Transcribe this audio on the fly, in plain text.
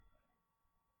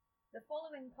The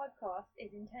following podcast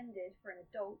is intended for an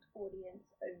adult audience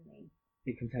only.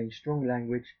 It contains strong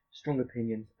language, strong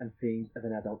opinions, and themes of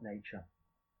an adult nature.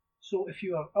 So if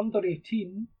you are under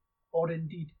 18, or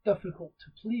indeed difficult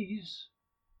to please,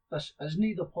 this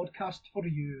isn't the podcast for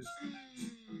you.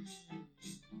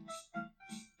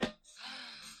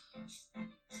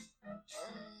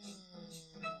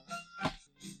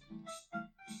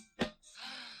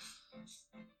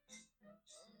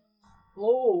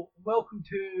 Hello, welcome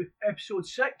to episode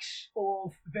 6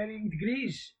 of Varying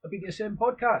Degrees, a BDSM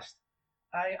podcast.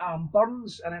 I am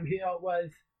Burns and I'm here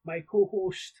with my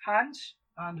co-host Hans,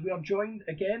 and we are joined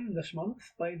again this month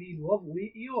by the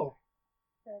lovely Eeyore.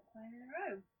 Third time in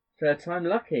a row. Third time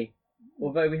lucky.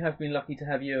 Although we have been lucky to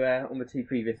have you on the two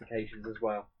previous occasions as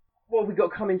well. What have we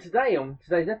got coming today on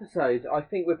today's episode? I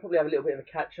think we'll probably have a little bit of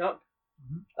a catch up.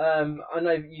 I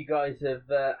know you guys have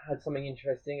had something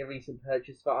interesting, a recent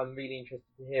purchase that I'm really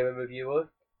interested to hear a review of.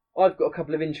 I've got a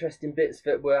couple of interesting bits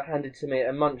that were handed to me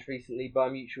at a munch recently by a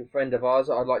mutual friend of ours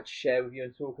that I'd like to share with you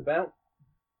and talk about.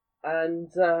 And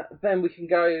then we can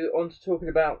go on to talking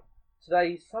about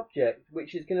today's subject,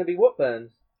 which is going to be what,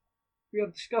 Burns? We are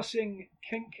discussing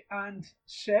kink and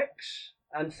sex.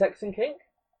 And sex and kink?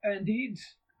 Indeed,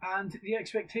 and the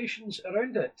expectations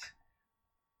around it.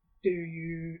 Do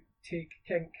you take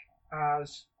kink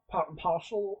as part and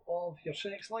parcel of your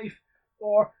sex life,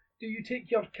 or do you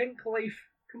take your kink life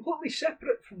completely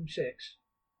separate from sex?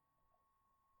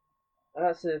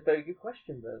 That's a very good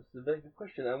question, Burns. It's a very good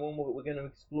question, and one we're going to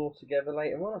explore together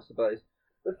later on, I suppose.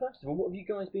 But first of all, what have you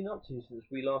guys been up to since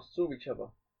we last saw each other?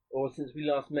 Or since we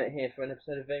last met here for an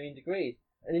episode of Varying Degrees?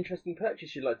 An interesting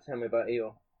purchase you'd like to tell me about,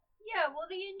 Eeyore? Yeah, well,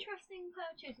 the interesting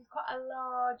purchase is quite a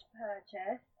large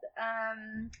purchase.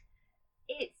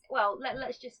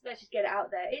 Let's just get it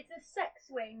out there. It's a sex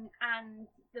swing, and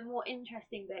the more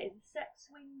interesting bit is a sex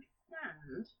swing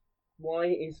stand. Why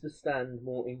is the stand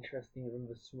more interesting than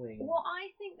the swing? Well,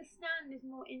 I think the stand is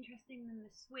more interesting than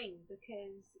the swing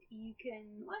because you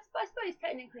can. Well, I suppose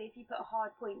technically, if you put a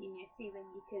hard point in your ceiling,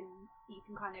 you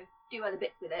can kind of do other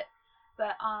bits with it.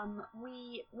 But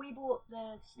we bought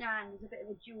the stand as a bit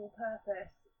of a dual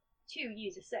purpose to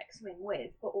use a sex swing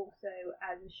with, but also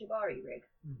as a shibari rig.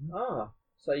 Mm-hmm. Ah,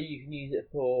 so you can use it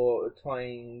for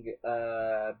tying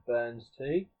Burns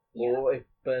to, or if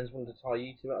Burns wanted to tie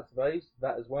you to it, I suppose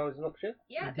that as well is an option.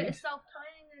 Yeah, a bit of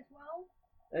self-tying as well.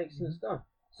 Excellent stuff.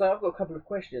 So I've got a couple of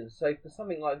questions. So for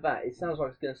something like that, it sounds like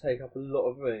it's going to take up a lot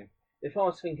of room. If I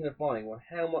was thinking of buying one,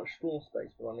 how much floor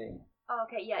space will I need? Oh,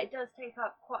 okay, yeah, it does take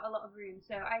up quite a lot of room.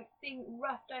 So I think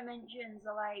rough dimensions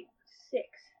are like 6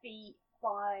 feet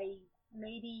by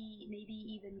maybe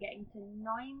even getting to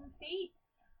 9 feet.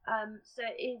 So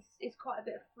it's quite a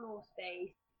bit of floor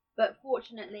space. But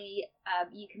fortunately,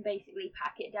 you can basically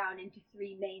pack it down into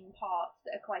 3 main parts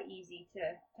that are quite easy to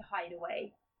hide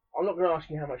away. I'm not going to ask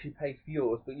you how much you paid for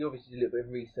yours, but you obviously did a little bit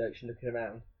of research and looking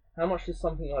around. How much does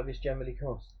something like this generally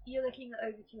cost? You're looking at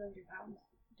over £200.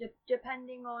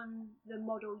 Depending on the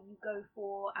model you go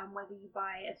for and whether you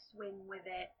buy a swing with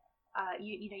it,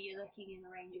 you're looking in the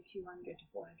range of £200 to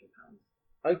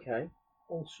 £400. Okay.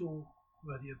 Also,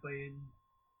 whether you're buying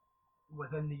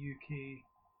within the UK,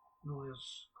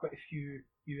 there's quite a few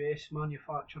US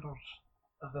manufacturers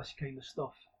of this kind of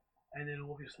stuff, and then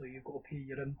obviously you've got to pay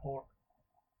your import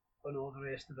and all the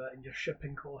rest of it and your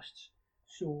shipping costs,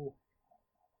 so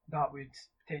that would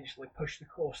potentially push the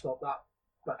cost up that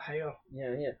bit higher.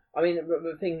 Yeah. I mean,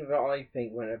 the thing that I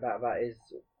think about that is,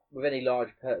 with any large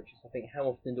purchase, I think, how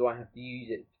often do I have to use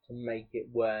it to make it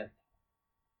worth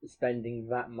spending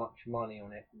that much money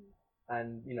on it?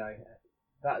 And,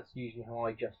 that's usually how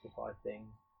I justify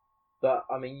things. But,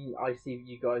 I mean, I see that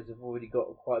you guys have already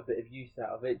got quite a bit of use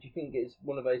out of it. Do you think it's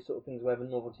one of those sort of things where the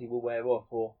novelty will wear off,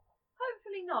 or...?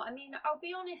 Hopefully not. I mean, I'll be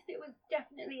honest, it was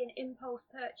definitely an impulse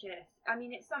purchase. I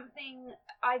mean, it's something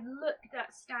I've looked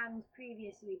at stands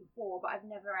previously before, but I've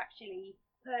never actually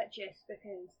purchased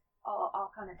because our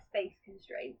kind of space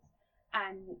constraints.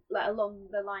 And like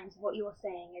along the lines of what you're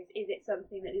saying, is it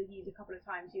something that you'll use a couple of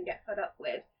times you'll get fed up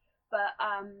with? But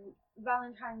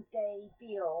Valentine's Day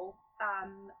deal,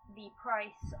 the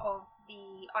price of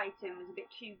the item was a bit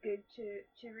too good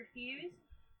to refuse.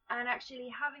 And actually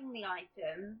having the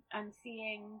item and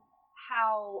seeing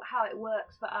how it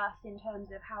works for us in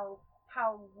terms of how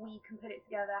we can put it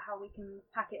together, how we can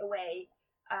pack it away,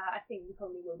 I think we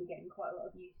probably will be getting quite a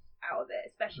lot of use out of it,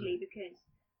 especially because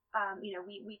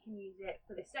we can use it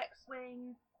for the sex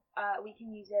swing, we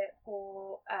can use it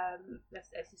for a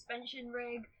suspension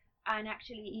rig, and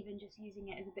actually even just using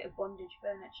it as a bit of bondage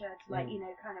furniture to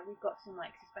we've got some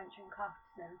like suspension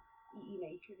cuffs and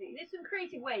there's some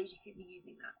creative ways you could be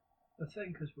using that. I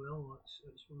think as well,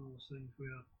 it's one of those things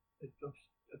where I was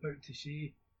about to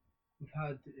say we've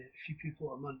had a few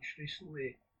people at Munch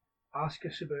recently ask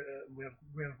us about it,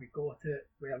 where we got it,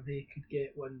 where they could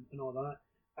get one, and all that.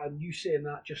 And you saying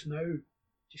that just now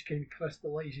just kind of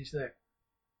crystallises that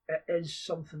it is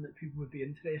something that people would be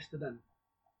interested in.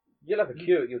 You'll have a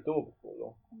queue at your door before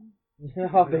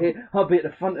long. I'll be at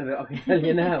the front of it, I can tell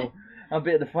you now. I'll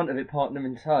be at the front of it, partner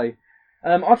in tow.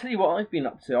 I'll tell you what I've been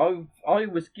up to. I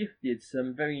was gifted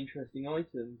some very interesting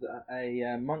items at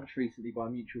a Munch recently by a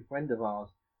mutual friend of ours.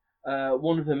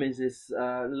 One of them is this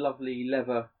lovely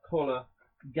leather collar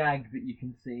gag that you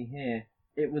can see here.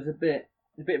 It was a bit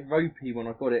ropey when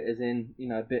I got it, as in,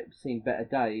 a bit seen better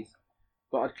days.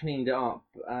 But I've cleaned it up,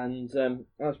 and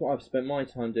that's what I've spent my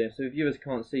time doing. So viewers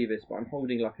can't see this, but I'm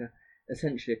holding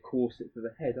essentially a corset for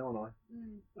the head, aren't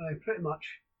I? Pretty much.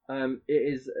 It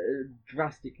is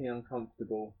drastically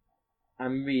uncomfortable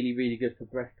and really, really good for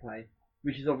breath play,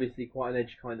 which is obviously quite an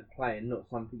edge kind of play and not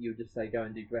something you would just say go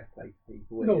and do breath play for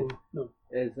people. No.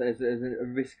 There's a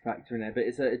risk factor in there, but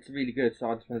it's really good.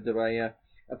 So I just want to do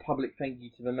a public thank you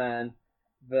to the man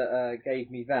that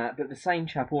gave me that. But the same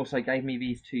chap also gave me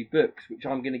these two books, which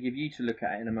I'm going to give you to look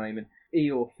at in a moment.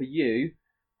 Eeyore, for you,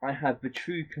 I have The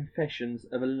True Confessions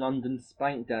of a London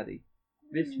Spank Daddy.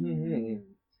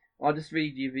 I'll just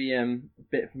read you the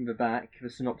bit from the back, the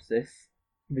synopsis.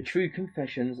 The True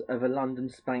Confessions of a London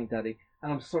Spank Daddy.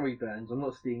 And I'm sorry, Burns, I'm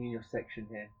not stealing your section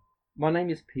here. My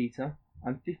name is Peter.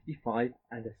 I'm 55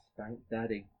 and a spank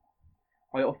daddy.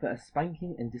 I offer a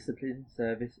spanking and discipline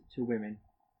service to women.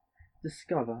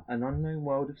 Discover an unknown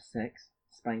world of sex,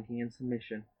 spanking and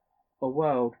submission. A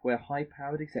world where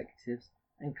high-powered executives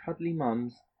and cuddly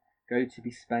mums go to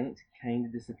be spanked, caned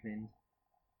and disciplined.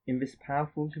 In this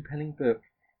powerful and compelling book,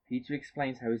 Peter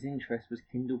explains how his interest was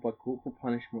kindled by corporal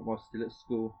punishment while still at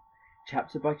school.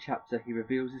 Chapter by chapter, he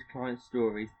reveals his clients'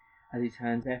 stories as he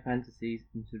turns their fantasies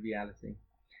into reality.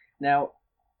 Now,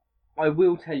 I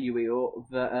will tell you, Eeyore,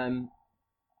 that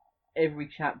every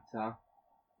chapter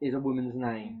is a woman's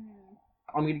name.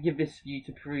 I'm going to give this for you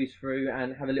to peruse through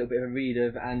and have a little bit of a read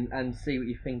of and see what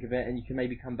you think of it, and you can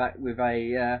maybe come back with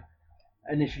a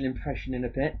initial impression in a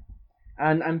bit.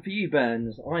 And for you,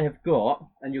 Burns, I have got,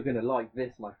 and you're going to like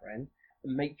this, my friend,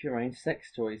 Make Your Own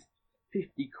Sex Toys.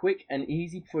 50 quick and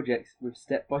easy projects with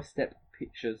step-by-step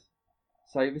pictures.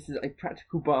 So this is a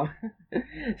practical bar.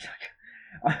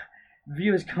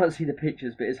 Viewers can't see the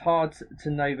pictures, but it's hard to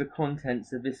know the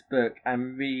contents of this book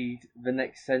and read the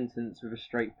next sentence with a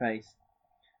straight face.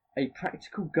 A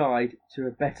practical guide to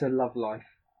a better love life.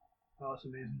 Oh, that's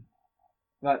amazing.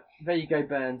 Right, there you go,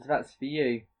 Burns. That's for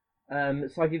you. So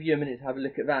I'll give you a minute to have a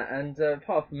look at that. And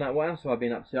apart from that, what else have I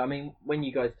been up to? I mean, when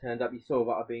you guys turned up, you saw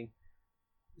that I've been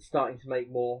starting to make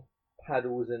more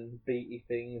paddles and beaty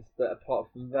things. But apart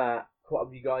from that, caught up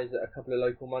with you guys at a couple of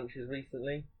local munches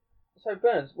recently. So,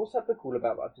 Burns, what's that book all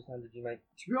about that I've just handed you, mate?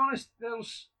 To be honest,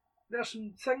 there's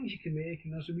some things you can make,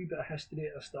 and there's a wee bit of history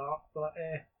at the start, but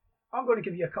I'm going to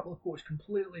give you a couple of quotes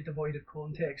completely devoid of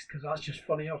context, because that's just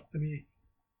funnier to me.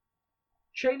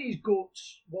 Chinese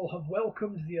goats will have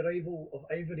welcomed the arrival of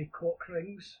ivory cock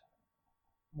rings.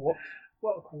 What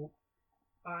a quote.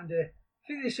 And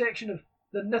through the section of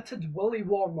the knitted willy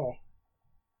warmer.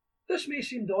 This may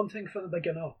seem daunting for the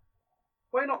beginner.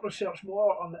 Why not research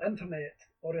more on the internet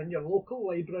or in your local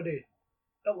library?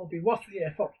 It will be worth the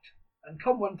effort, and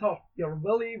come winter, your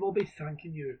willy will be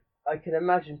thanking you. I can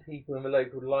imagine people in the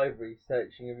local library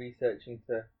searching and researching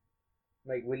to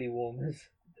make willy warmers.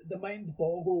 The mind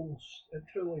boggles, it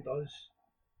truly does.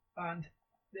 And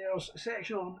there's a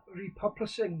section on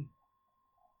repurposing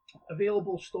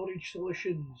available storage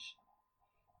solutions.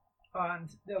 And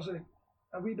there's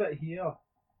a wee bit here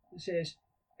that says,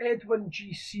 Edwin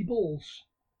G. Siebels,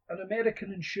 an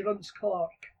American insurance clerk,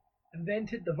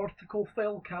 invented the vertical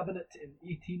file cabinet in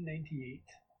 1898.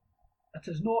 It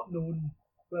is not known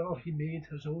whether he made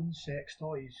his own sex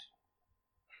toys.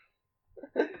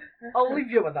 I'll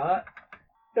leave you with that.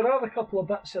 There are a couple of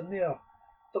bits in there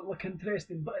that look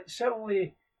interesting, but it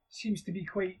certainly seems to be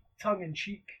quite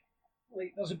tongue-in-cheek.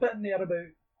 Like, there's a bit in there about,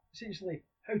 essentially,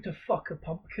 how to fuck a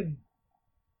pumpkin.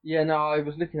 Yeah, no, I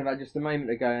was looking at that just a moment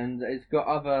ago, and it's got,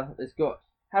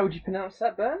 how would you pronounce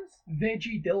that, Burns?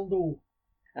 Veggie dildo.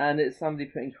 And it's somebody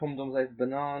putting condoms over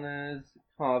bananas,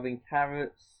 carving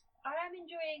carrots. I am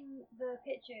enjoying the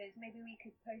pictures. Maybe we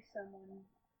could post some on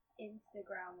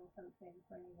Instagram or something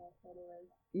for any of our followers.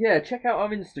 Yeah, check out our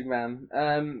Instagram.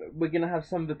 We're going to have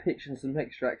some of the pictures and some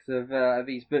extracts of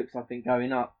these books, I think,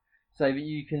 going up, so that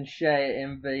you can share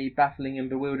in the baffling and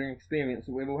bewildering experience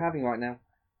that we're all having right now.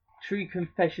 True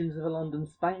Confessions of a London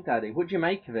Spank Daddy. What do you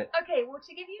make of it? Okay, well,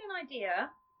 to give you an idea,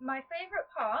 My favourite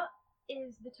part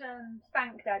is the term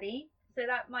spank daddy, so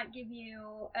that might give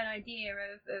you an idea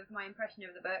of my impression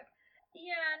of the book.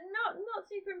 Yeah, not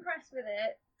super impressed with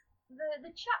it.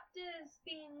 The chapters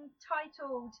being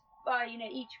titled by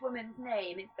each woman's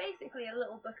name, it's basically a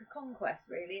little book of conquest,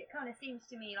 really. It kind of seems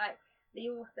to me like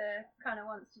the author kind of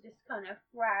wants to just kind of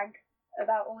brag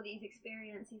about all these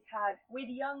experiences he's had with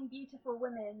young, beautiful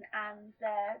women and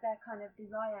their kind of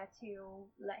desire to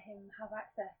let him have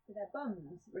access to their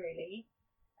bums, really.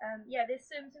 Yeah, there's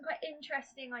some quite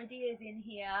interesting ideas in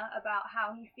here about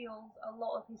how he feels a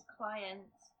lot of his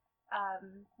clients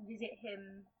visit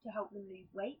him to help them lose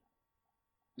weight.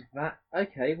 That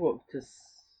okay? What to?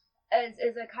 As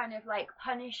a kind of like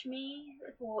punish me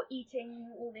for eating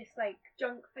all this like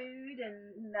junk food,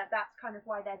 and that's kind of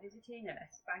why they're visiting a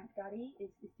spank daddy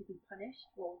is to be punished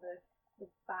for the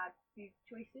bad food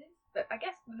choices. But I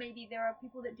guess maybe there are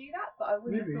people that do that, but I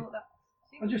wouldn't have thought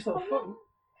that. I just thought,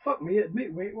 fuck me,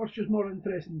 admit weight was just more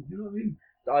interesting. You know what I mean?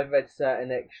 I've read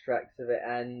certain extracts of it,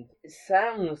 and it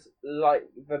sounds like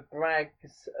the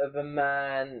brags of a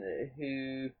man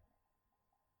who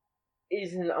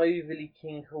isn't overly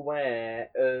kink aware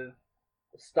of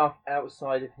stuff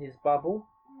outside of his bubble,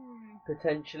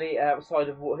 potentially outside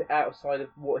of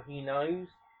what he knows.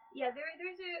 Yeah, there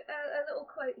is a little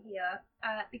quote here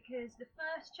because the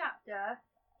first chapter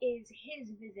is his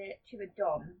visit to a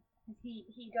dom.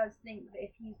 He does think that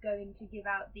if he's going to give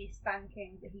out these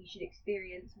spankings, that he should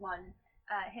experience one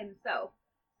himself.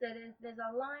 So there's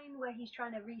a line where he's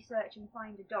trying to research and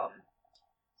find a dom.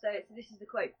 So this is the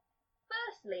quote.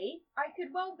 Firstly, I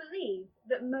could well believe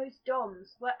that most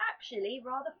doms were actually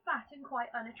rather fat and quite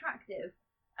unattractive,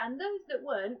 and those that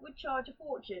weren't would charge a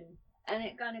fortune. And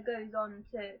it kind of goes on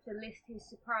to list his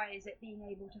surprise at being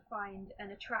able to find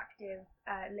an attractive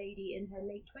lady in her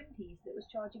late 20s that was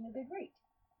charging a good rate.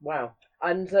 Wow.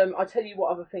 And I tell you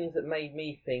what other things that made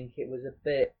me think it was a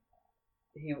bit...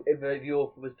 the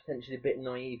author was potentially a bit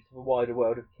naive to the wider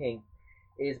world of kink,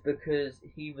 is because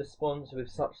he responds with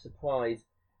such surprise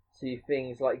to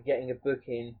things like getting a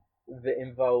booking that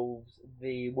involves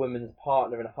the woman's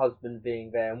partner and husband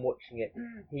being there and watching it.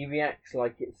 He reacts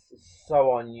like it's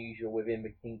so unusual within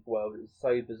the kink world. It's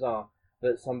so bizarre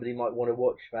that somebody might want to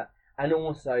watch that. And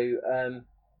also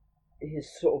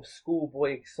his sort of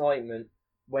schoolboy excitement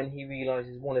when he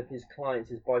realises one of his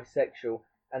clients is bisexual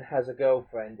and has a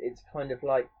girlfriend. It's kind of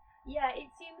like... Yeah, it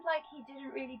seemed like he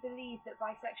didn't really believe that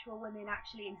bisexual women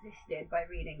actually existed by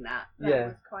reading that.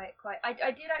 Yeah. Was quite. I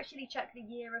did actually check the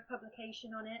year of publication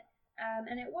on it,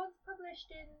 and it was published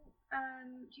in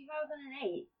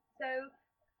 2008. So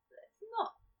it's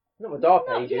not the dark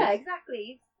ages. Yeah,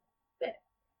 exactly. But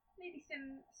maybe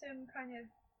some kind of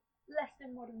less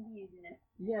than modern views in it.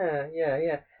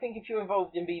 Yeah. I think if you're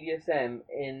involved in BDSM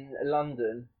in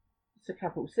London, it's a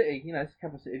capital city. It's a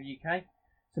capital city of the UK.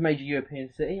 It's a major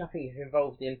European city. I think if you're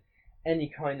involved in any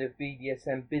kind of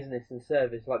BDSM business and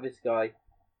service like this guy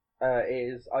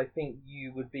is, I think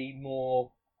you would be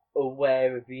more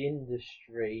aware of the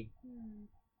industry.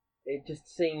 It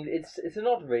just seemed it's an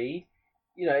odd read.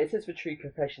 It says for true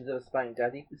confessions of a spank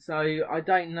daddy. So I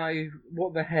don't know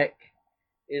what the heck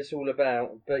it's all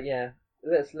about, but yeah,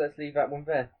 let's leave that one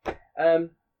there.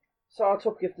 So our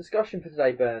topic of discussion for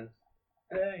today, Burns.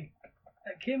 It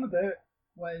came about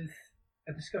with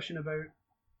a discussion about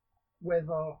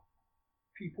whether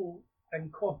people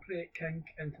incorporate kink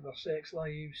into their sex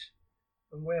lives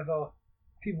and whether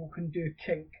people can do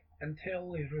kink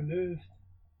entirely removed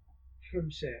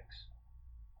from sex.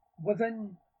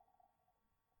 Within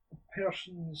a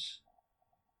person's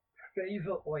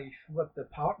private life with the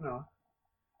partner,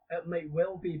 it might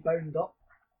well be bound up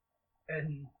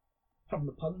in, pardon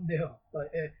the pun there,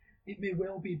 but it may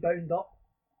well be bound up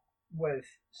with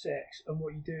sex and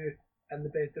what you do in the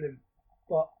bedroom.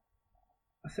 But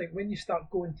I think when you start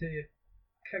going to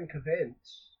kink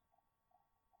events,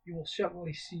 you will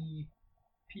certainly see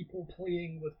people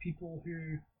playing with people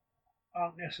who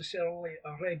aren't necessarily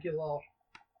a regular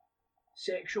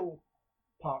sexual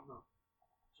partner.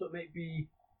 So it might be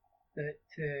that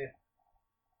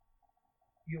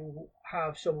you'll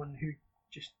have someone who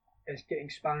just is getting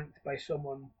spanked by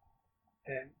someone.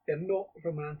 They're not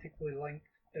romantically linked,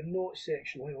 they're not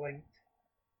sexually linked.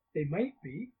 They might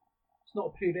be. It's not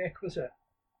a prerequisite.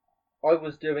 I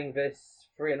was doing this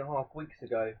 3.5 weeks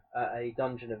ago at a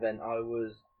dungeon event. I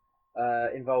was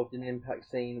involved in an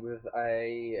impact scene with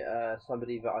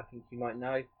somebody that I think you might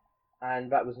know,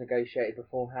 and that was negotiated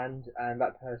beforehand, and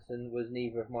that person was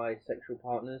neither of my sexual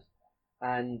partners,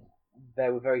 and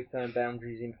there were very firm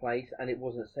boundaries in place, and it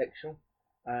wasn't sexual,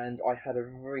 and I had a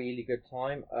really good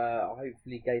time. I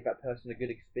hopefully gave that person a good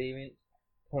experience.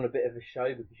 on a bit of a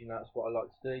show because that's what I like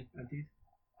to do. Indeed.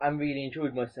 And really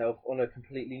enjoyed myself on a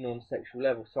completely non-sexual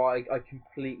level. So I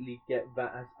completely get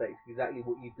that aspect. Exactly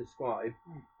what you've described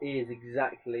is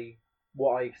exactly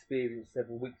what I experienced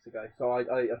several weeks ago. So I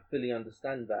fully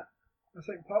understand that. I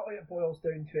think partly it boils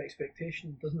down to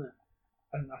expectation, doesn't it?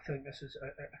 And I think this is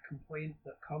a complaint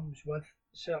that comes with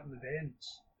certain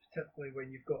events, particularly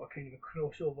when you've got a kind of a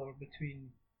crossover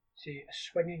between, say, a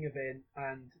swinging event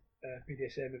and a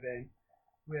BDSM event,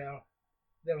 where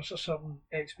there's a certain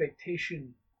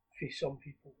expectation for some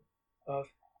people of,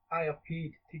 I have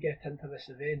paid to get into this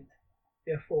event,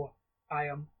 therefore I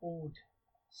am owed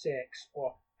sex,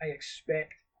 or I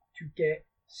expect to get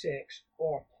sex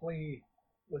or play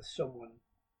with someone.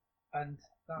 And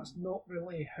that's not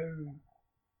really how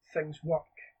things work.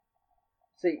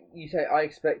 See, you say I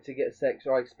expect to get sex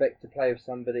or I expect to play with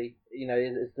somebody.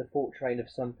 It's the thought train of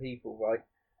some people, right?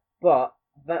 But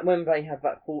that when they have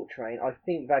that thought train, I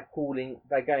think they're going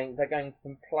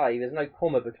from play. There's no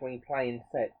comma between play and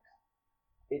sex.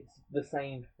 It's the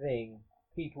same thing.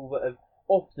 People that have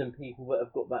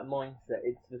got that mindset,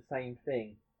 it's the same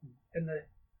thing. And that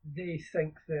they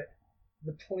think that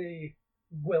the play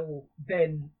will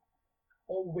then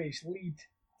always lead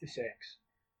to sex.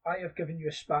 I have given you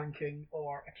a spanking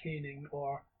or a caning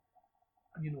or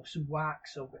some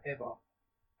wax or whatever,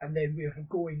 and then we are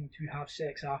going to have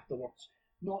sex afterwards.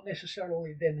 Not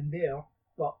necessarily then and there,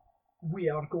 but we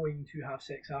are going to have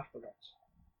sex afterwards.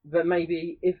 That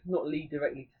maybe, if not lead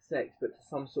directly to sex, but to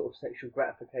some sort of sexual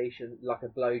gratification, like a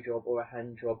blowjob or a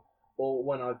hand job, or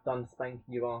when I've done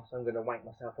spanking your ass, I'm going to wank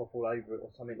myself off all over it, or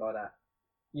something like that.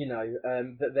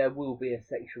 That there will be a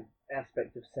sexual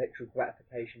aspect of sexual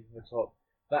gratification from the top.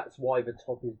 That's why the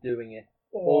top is doing it,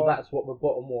 or that's what the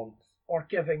bottom wants. Or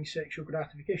giving sexual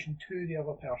gratification to the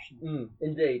other person.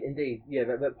 Indeed. Yeah,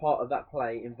 that part of that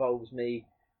play involves me.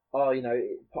 I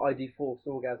do forced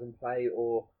orgasm play,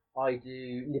 or I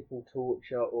do nipple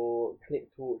torture, or clit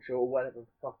torture, or whatever the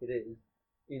fuck it is.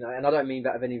 And I don't mean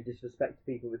that of any disrespect to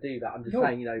people that do that. I'm just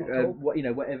saying,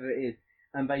 whatever it is.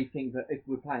 And they think that if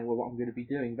we're playing, well, what I'm going to be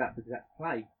doing that because that's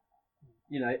play.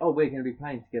 We're going to be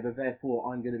playing together,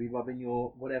 therefore I'm going to be rubbing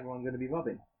your whatever I'm going to be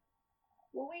rubbing.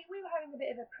 Well, we were having a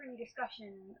bit of a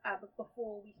pre-discussion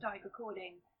before we started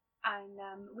recording, and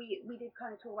we did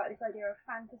kind of talk about this idea of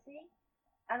fantasy.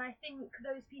 And I think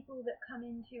those people that come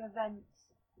into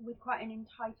events with quite an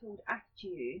entitled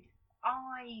attitude,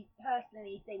 I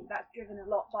personally think that's driven a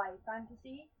lot by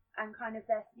fantasy, and kind of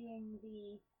they're seeing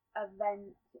the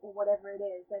event or whatever it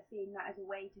is, they're seeing that as a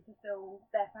way to fulfill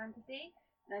their fantasy.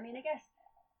 And I mean, I guess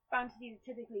fantasies are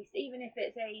typically, even if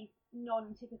it's a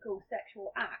non-typical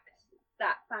sexual act,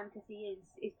 that fantasy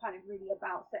is kind of really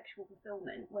about sexual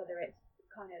fulfillment, whether it's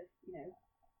kind of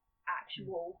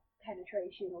actual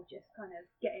penetration or just kind of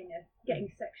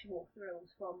getting sexual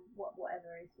thrills from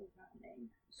whatever is happening.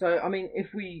 So I mean,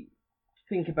 if we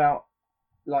think about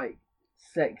like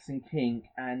sex and kink,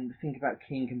 and think about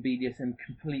kink and BDSM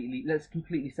let's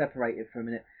completely separate it for a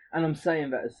minute. And I'm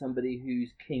saying that as somebody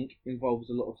whose kink involves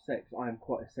a lot of sex. I am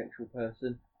quite a sexual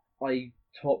person. I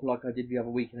top like I did the other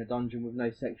week in a dungeon with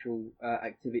no sexual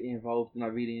activity involved, and I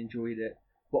really enjoyed it.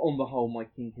 But on the whole, my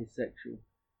kink is sexual.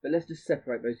 But let's just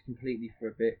separate those completely for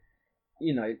a bit.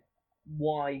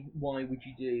 What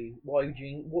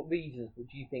reasons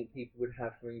would you think people would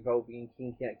have for involving in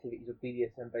kinky activities or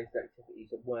BDSM-based activities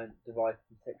that weren't derived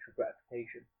from sexual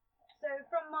gratification? So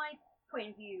from my point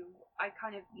of view, I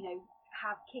kind of,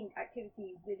 have kink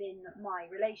activities within my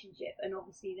relationship, and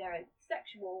obviously there are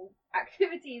sexual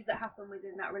activities that happen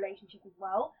within that relationship as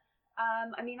well.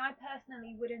 I mean, I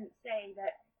personally wouldn't say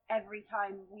that every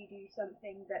time we do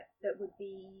something that would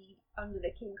be under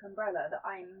the kink umbrella that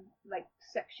I'm like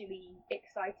sexually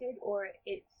excited or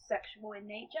it's sexual in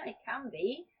nature. It can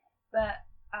be, but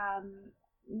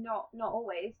not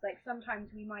always. Like sometimes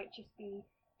we might just be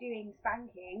doing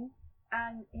spanking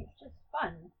and it's just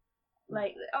fun.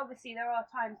 Like obviously there are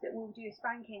times that we'll do a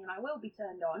spanking and I will be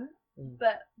turned on,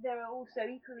 but there are also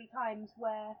equally times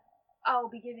where I'll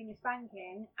be giving a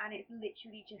spanking and it's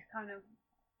literally just kind of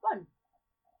fun.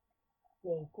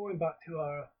 Well, going back to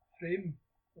our frame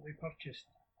that we purchased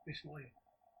recently,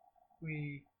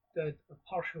 we did a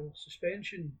partial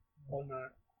suspension on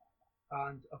that,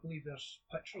 and I believe there's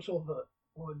pictures of it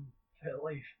on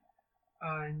FetLife.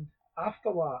 And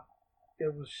after that,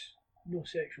 there was no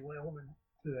sexual element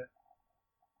to it.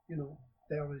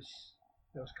 There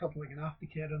was cuddling and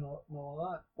aftercare and all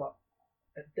that, but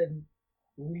it didn't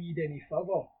lead any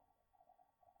further.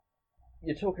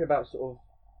 You're talking about sort of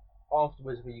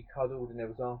afterwards where you cuddled and there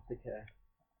was aftercare,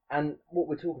 and what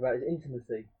we're talking about is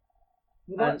intimacy.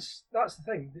 Well, that's the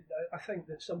thing. I think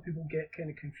that some people get kind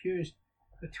of confused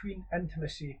between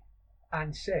intimacy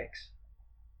and sex,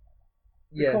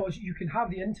 because you can have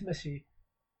the intimacy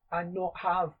and not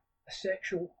have a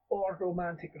sexual or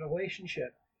romantic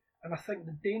relationship. And I think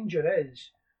the danger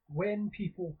is when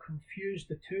people confuse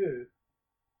the two,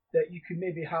 that you can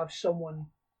maybe have someone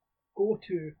go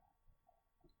to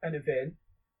an event,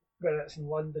 whether it's in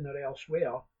London or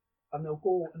elsewhere, and they'll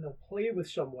go and they'll play with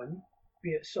someone, be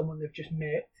it someone they've just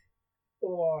met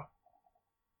or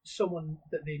someone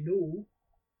that they know,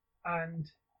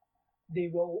 and they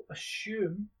will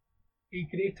assume a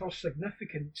greater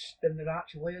significance than there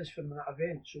actually is from that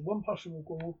event. So one person will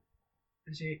go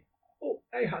and say, "Oh,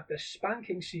 I had this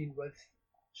spanking scene with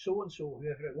so and so,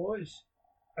 whoever it was,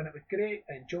 and it was great,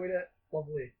 I enjoyed it,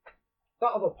 lovely."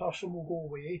 That other person will go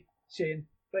away saying,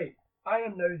 "Right, I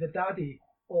am now the daddy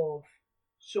of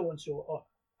so and so, or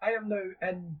I am now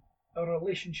in a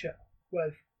relationship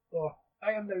with, or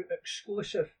I am now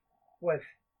exclusive with."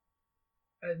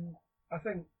 And I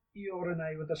think Eeyore and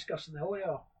I were discussing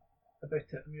earlier about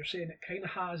it, and we were saying it kind of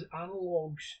has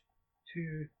analogues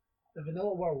to the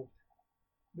vanilla world,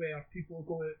 where people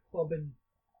go out clubbing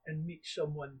and meet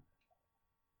someone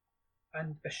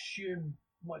and assume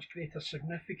much greater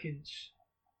significance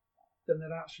than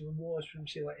there actually was from,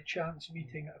 say, like a chance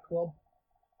meeting at a club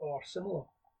or similar.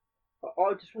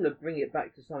 I just want to bring it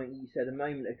back to something you said a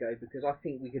moment ago, because I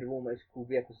think we could have almost called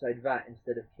the episode that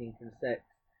instead of kink and sex.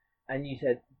 And you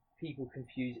said people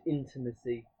confuse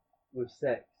intimacy with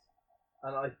sex.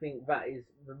 And I think that is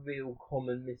the real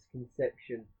common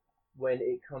misconception when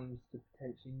it comes to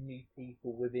potentially new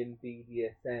people within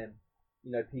BDSM.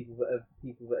 You know, people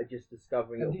that are just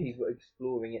discovering it, or people that are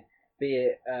exploring it, be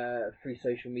it through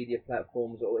social media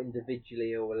platforms, or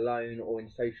individually, or alone, or in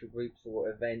social groups or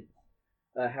events.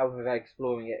 However they're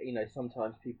exploring it, you know,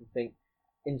 sometimes people think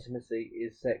intimacy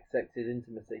is sex, sex is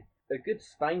intimacy. A good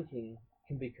spanking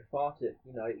can be cathartic.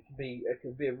 You know, it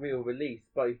can be a real release,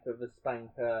 both of the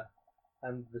spanker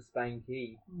and the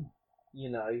spankee. You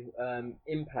know,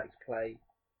 impact play,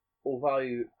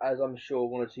 although, as I'm sure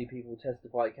one or two people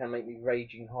testify, it can make me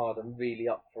raging hard and really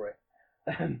up for it.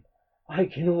 I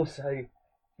can also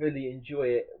fully enjoy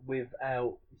it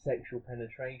without sexual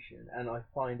penetration, and I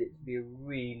find it to be a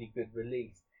really good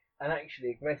release. And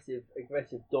actually,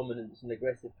 aggressive dominance and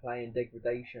aggressive play and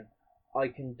degradation, I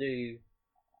can do.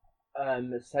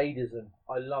 Sadism,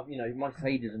 I love. You know, my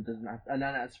sadism doesn't have, and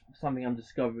that's something I'm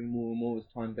discovering more and more as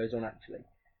time goes on. Actually,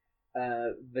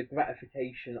 the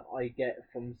gratification I get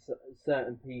from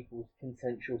certain people's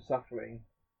consensual suffering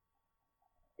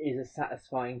is as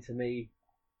satisfying to me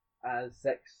as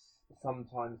sex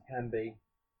sometimes can be,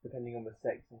 depending on the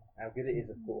sex and how good it is,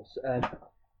 of course.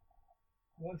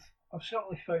 Well, I've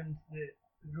certainly found that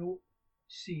rope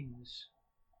scenes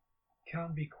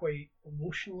can be quite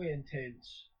emotionally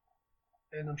intense,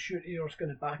 and I'm sure Eeyore's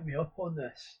going to back me up on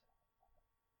this.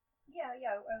 Yeah,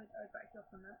 I would back you up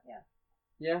on that, yeah.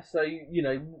 Yeah, so, you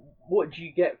know, what do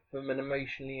you get from an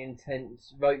emotionally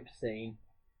intense rope scene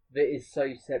that is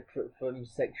so separate from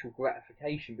sexual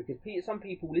gratification? Because some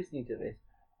people listening to this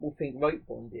will think rope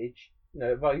bondage, you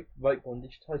know, rope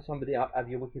bondage, tie somebody up, have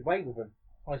your wicked way with them.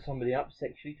 Tie somebody up,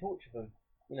 sexually torture them,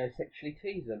 you know, sexually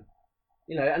tease them.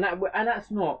 You know, and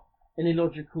that's not an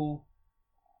illogical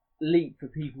leap for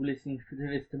people listening to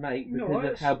this to make, because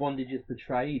of how bondage is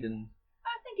portrayed. And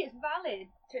I think it's valid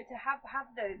to have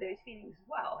those feelings as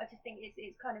well. I just think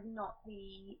it's kind of not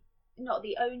the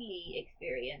only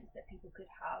experience that people could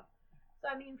have. So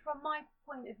I mean, from my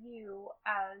point of view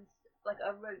as like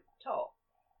a rope top,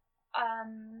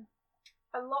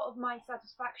 a lot of my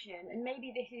satisfaction, and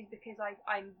maybe this is because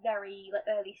I'm very like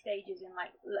early stages in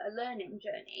like a learning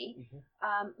journey,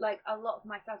 like a lot of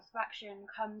my satisfaction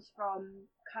comes from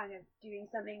kind of doing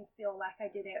something, feel like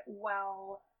I did it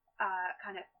well,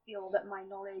 kind of feel that my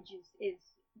knowledge is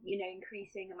you know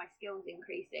increasing and my skills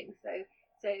increasing.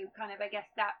 So kind of I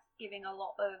guess that's giving a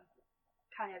lot of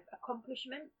kind of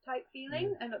accomplishment type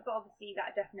feeling, and but obviously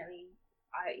that definitely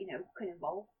can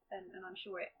evolve, and I'm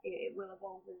sure it will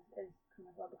evolve as kind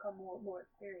of I become more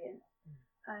experienced.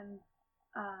 I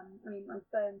mean,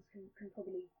 Burns can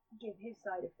probably give his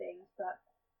side of things, but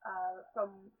from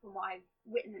what I've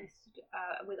witnessed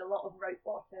with a lot of rope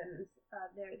bottoms,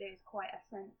 there's quite a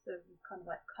sense of kind of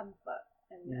like comfort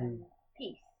and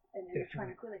peace and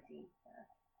tranquility.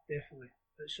 Definitely,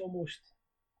 it's almost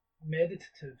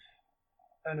meditative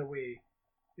in a way,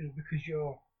 you know, because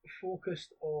you're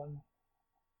focused on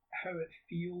how it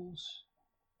feels,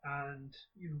 and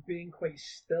you know, being quite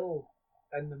still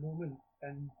in the moment,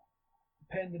 and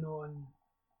depending on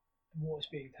what's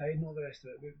being tied and all the rest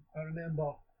of it. I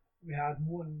remember we had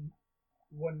one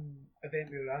one event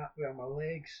we were at where my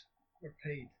legs were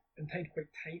tied and tied quite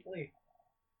tightly,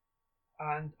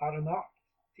 and I remarked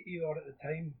to Eeyore at the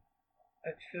time,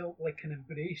 it felt like an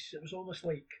embrace. It was almost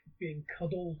like being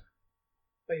cuddled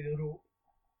by the rope,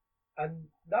 and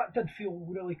that did feel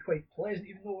really quite pleasant,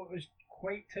 even though it was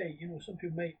quite tight. You know, some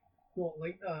people might not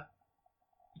like that.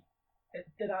 It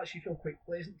did actually feel quite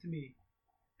pleasant to me.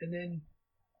 And then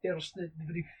there's the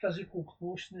very physical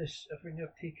closeness of when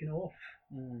you're taken off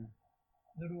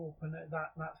the rope, and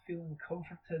that feeling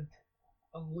comforted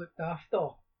and looked after.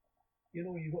 You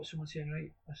know, you've got someone saying,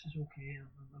 right, this is okay,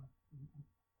 I'm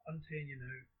untying you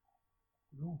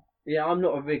now. No. Yeah, I'm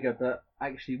not a rigger, but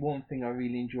actually one thing I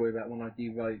really enjoy about when I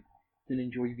do rope is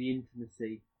enjoy the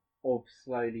intimacy of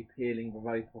slowly peeling the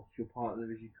rope off your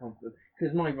partner as you come through.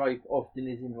 Because my rope often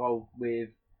is involved with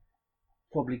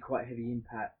probably quite heavy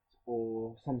impact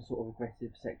or some sort of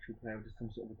aggressive sexual play or just some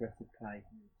sort of aggressive play.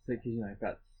 So, because, you know,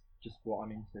 that's just what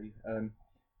I'm into.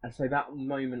 And so that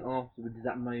moment afterwards is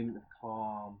that moment of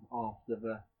calm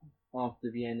after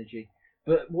the energy.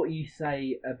 But what you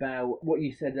say about what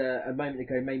you said a moment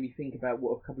ago made me think about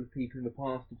what a couple of people in the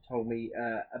past have told me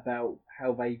about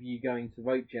how they view going to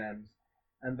rope jams,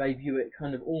 and they view it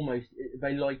kind of almost,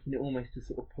 they liken it almost to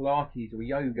sort of Pilates or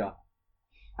yoga,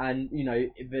 and you know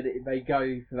that they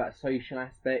go for that social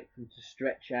aspect and to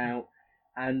stretch out,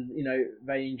 and you know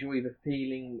they enjoy the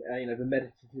feeling, you know, the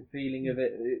meditative feeling of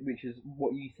it, which is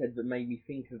what you said that made me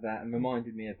think of that and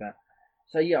reminded me of that.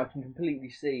 So yeah, I can completely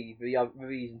see the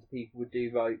reasons people would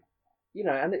do rope. You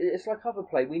know, and it's like other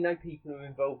play. We know people who are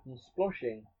involved in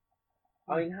sploshing.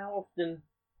 I mean, how often,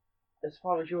 as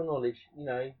far as your knowledge, you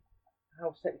know,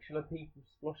 how sexual are people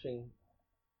sploshing?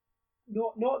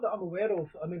 Not that I'm aware of.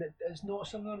 I mean, it's not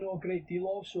something I know a great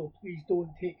deal of, so please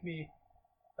don't take me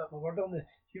at my word on this.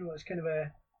 You know, it's kind of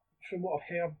from what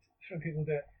I've heard from people,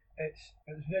 that it's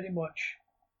very much,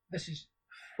 this is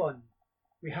fun.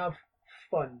 We have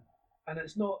fun. And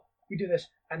it's not, we do this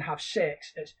and have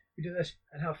sex, it's we do this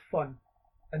and have fun.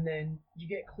 And then you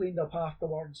get cleaned up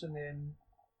afterwards, and then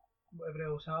whatever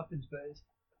else happens. But it's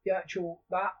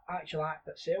that actual act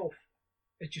itself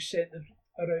is just centered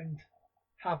around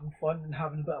having fun and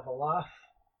having a bit of a laugh.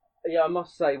 Yeah, I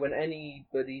must say, when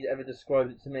anybody's ever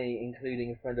described it to me,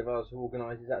 including a friend of ours who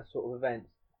organises that sort of event,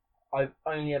 I've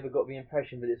only ever got the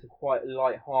impression that it's a quite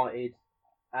light-hearted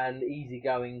and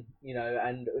easygoing, you know,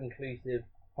 and inclusive,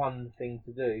 fun thing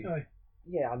to do. Aye.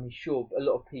 Yeah, I mean, sure, a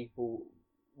lot of people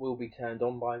will be turned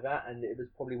on by that, and it was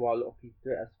probably why a lot of people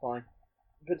do it. That's fine.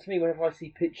 But to me, whenever I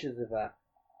see pictures of that,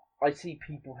 I see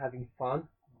people having fun.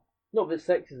 Not that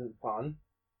sex isn't fun,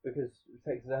 because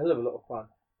sex is a hell of a lot of fun.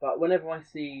 But whenever I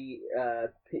see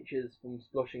pictures from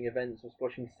sploshing events or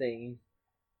sploshing scenes,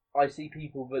 I see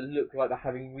people that look like they're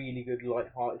having really good,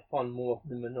 light-hearted fun more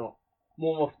often than not.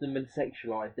 More often than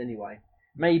sexualised, anyway.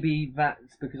 Maybe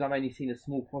that's because I've only seen a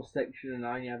small cross section and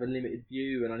I only have a limited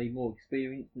view and I need more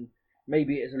experience, and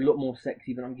maybe it's a lot more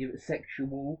sexy than I'm giving it,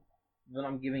 sexual than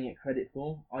I'm giving it credit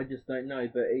for. I just don't know,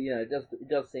 but yeah, it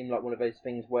does seem like one of those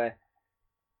things where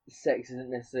sex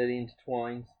isn't necessarily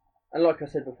intertwined. And like I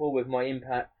said before, with my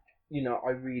impact, you know,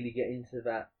 I really get into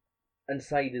that. And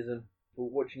sadism, for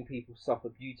watching people suffer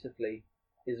beautifully,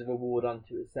 is a reward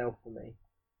unto itself for me,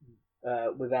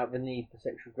 without the need for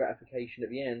sexual gratification at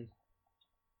the end.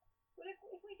 Well,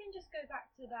 if we can just go back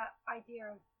to that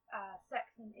idea of sex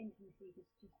and intimacy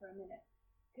just for a minute,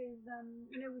 because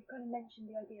I know we've kind of mentioned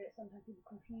the idea that sometimes people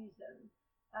confuse them,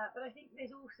 but I think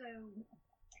there's also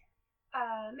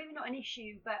maybe not an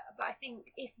issue, but I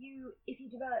think if you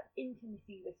develop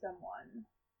intimacy with someone,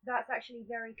 that's actually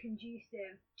very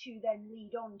conducive to then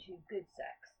lead on to good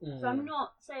sex. So I'm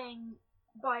not saying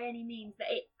by any means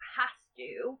that it has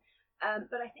to,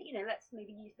 but I think, you know, let's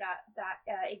maybe use that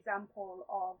example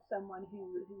of someone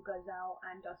who goes out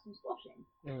and does some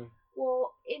sploshing.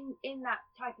 Well, in that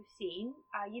type of scene,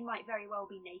 you might very well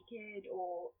be naked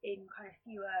or in kind of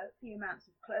few amounts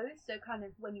of clothes. So kind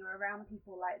of when you're around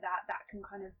people like that can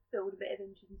kind of build a bit of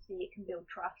intimacy. It can build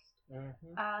trust.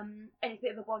 And it's a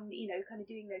bit of a bond. You know, kind of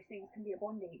doing those things can be a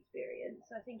bonding experience.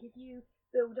 So I think if you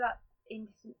build up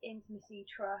intimacy,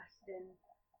 trust,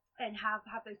 and have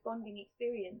those bonding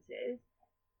experiences,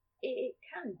 it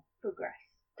can progress.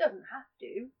 Doesn't have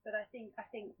to, but I think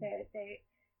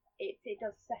it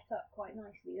does set up quite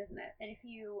nicely, doesn't it? And if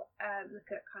you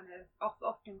look at kind of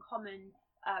often common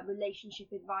relationship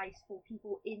advice for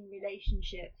people in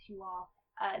relationships who are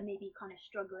maybe kind of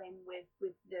struggling with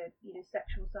the, you know,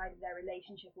 sexual side of their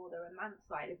relationship or the romance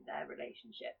side of their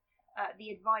relationship, the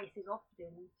advice is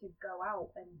often to go out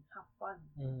and have fun,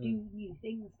 do new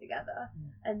things together,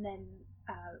 and then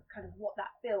kind of what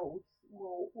that builds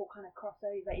will kind of cross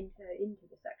over into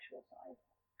the sexual side.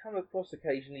 Come across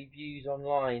occasionally views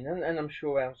online, and I'm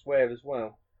sure elsewhere as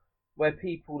well, where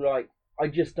people like, I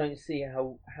just don't see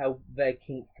how their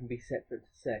kink can be separate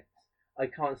to sex. I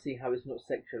can't see how it's not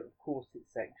sexual. Of course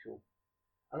it's sexual.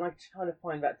 And I kind of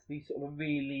find that to be sort of a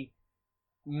really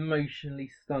emotionally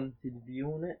stunted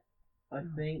view on it, I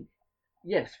think.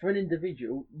 Yes, for an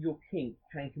individual, your kink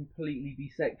can completely be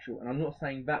sexual, and I'm not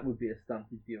saying that would be a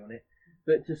stunted view on it,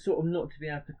 but to sort of not to be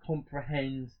able to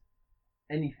comprehend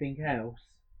anything else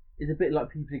is a bit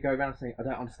like people who go around saying, I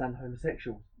don't understand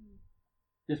homosexuals,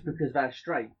 just because they're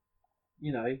straight.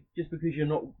 You know, just because you're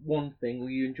not one thing, or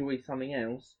you enjoy something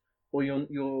else, or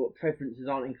your preferences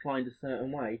aren't inclined a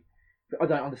certain way, but I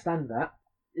don't understand that.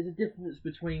 There's a difference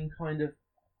between kind of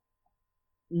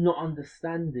not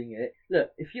understanding it.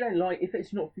 Look, if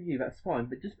it's not for you, that's fine,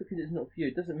 but just because it's not for you,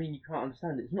 it doesn't mean you can't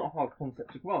understand it. It's not a hard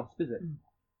concept to grasp, is it?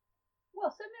 Well,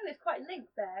 something that's quite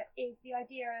linked there is the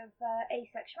idea of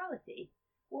asexuality.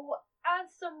 Well,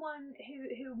 as someone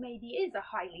who maybe is a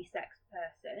highly sexed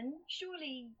person,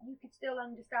 surely you could still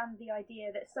understand the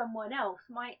idea that someone else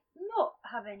might not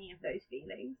have any of those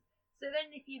feelings. So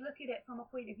then if you look at it from a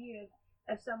point of view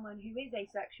of someone who is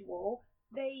asexual,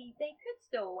 they could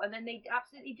still, and then they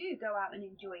absolutely do go out and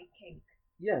enjoy kink.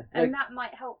 Yeah. And that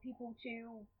might help people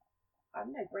to, I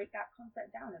don't know, break that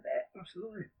concept down a bit.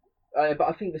 Absolutely. But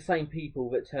I think the same people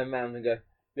that turn around and go,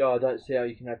 yeah, I don't see how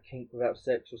you can have kink without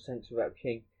sex or sex without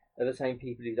kink, are the same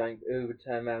people who would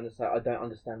turn around and say, I don't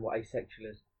understand what asexual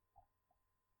is.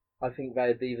 I think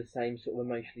they'd be the same sort of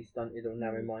emotionally stunted or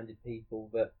narrow-minded people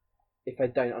that if they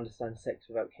don't understand sex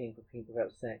without kink or kink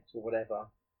without sex or whatever,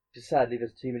 just sadly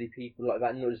there's too many people like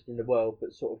that, not just in the world,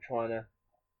 but sort of trying to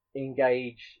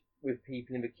engage with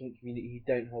people in the kink community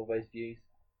who don't hold those views,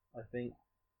 I think.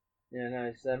 Yeah, no,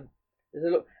 it's there's a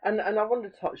lot, and I want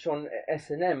to touch on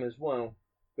S&M as well,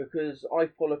 because I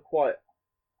follow quite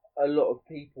a lot of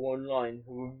people online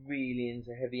who are really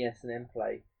into heavy S&M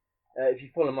play. If you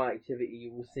follow my activity,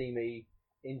 you will see me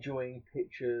enjoying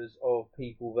pictures of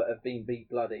people that have been beat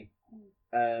bloody.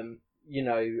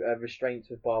 Restraints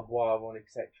with barbed wire on,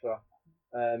 etc.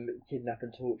 Kidnap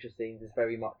and torture scenes is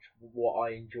very much what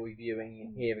I enjoy viewing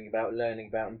and hearing about, learning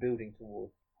about, and building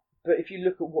towards. But if you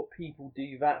look at what people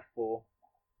do that for,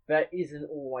 there isn't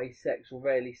always sex or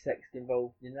rarely sex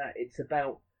involved in that. It's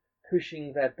about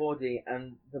pushing their body,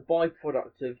 and the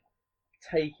byproduct of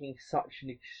taking such an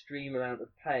extreme amount of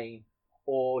pain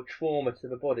or trauma to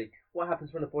the body. What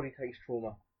happens when the body takes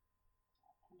trauma?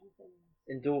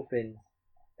 Endorphins,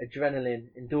 adrenaline,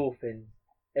 endorphins,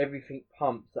 everything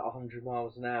pumps at 100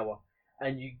 miles an hour,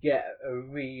 and you get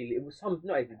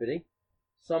not everybody,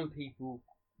 some people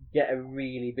get a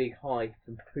really big high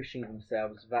from pushing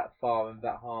themselves that far and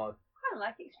that hard. Kind of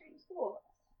like extreme sports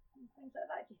and things like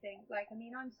that. Do you think? Like, I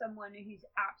mean, I'm someone who's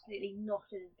absolutely not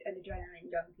an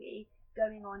adrenaline junkie.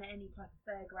 Going on any type of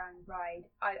fairground ride,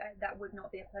 that would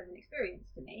not be a pleasant experience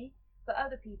to me. But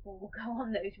other people will go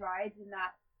on those rides, and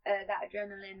that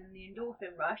adrenaline and the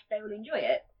endorphin rush, they will enjoy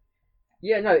it.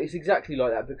 Yeah, no, it's exactly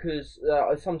like that, because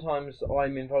sometimes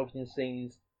I'm involved in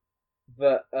scenes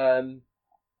that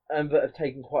have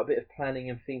taken quite a bit of planning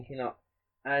and thinking up,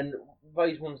 and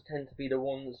those ones tend to be the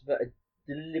ones that are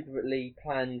deliberately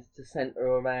planned to centre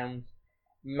around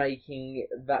making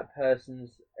that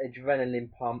person's adrenaline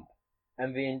pump,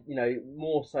 and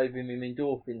more so than the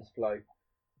endorphins flow,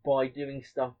 by doing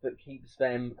stuff that keeps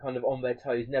them kind of on their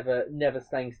toes, never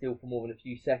staying still for more than a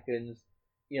few seconds.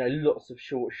 Lots of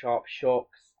short, sharp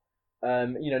shocks.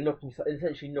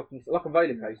 Essentially knocking like a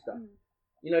roller coaster.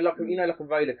 Like a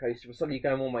roller coaster, where suddenly you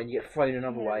go one way and you get thrown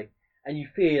another way, and you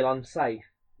feel unsafe.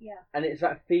 Yeah. And it's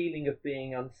that feeling of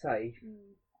being unsafe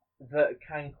that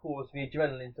can cause the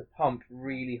adrenaline to pump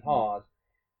really hard,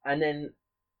 and then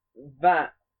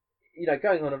that,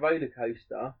 going on a roller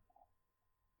coaster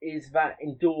is that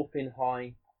endorphin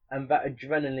high and that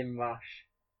adrenaline rush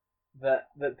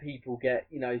that people get,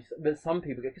 that some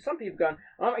people get. Because some people go, and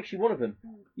I'm actually one of them.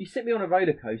 You sit me on a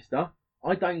roller coaster,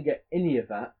 I don't get any of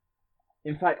that.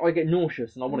 In fact, I get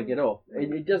nauseous and I want to get off.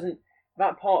 It doesn't.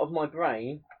 That part of my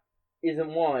brain isn't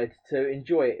wired to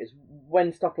enjoy it. It's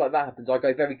when stuff like that happens, I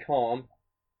go very calm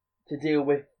to deal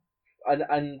with,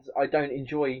 and I don't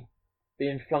enjoy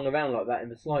being flung around like that in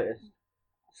the slightest.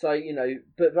 So,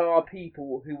 but there are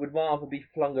people who would rather be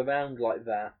flung around like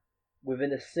that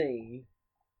within a scene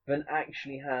than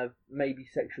actually have maybe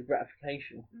sexual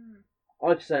gratification.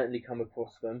 I've certainly come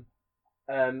across them.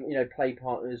 Play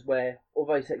partners where,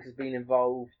 although sex has been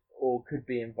involved or could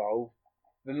be involved,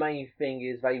 the main thing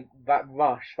is that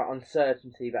rush, that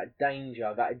uncertainty, that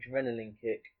danger, that adrenaline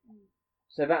kick.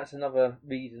 So that's another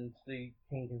reason to do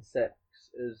kink and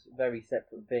as very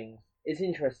separate things. It's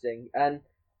interesting, and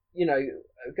you know,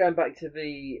 going back to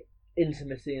the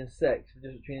intimacy and sex, the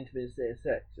difference between intimacy and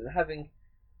sex, and having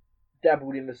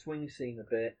dabbled in the swing scene a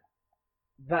bit,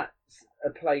 that's a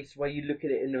place where you look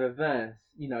at it in the reverse.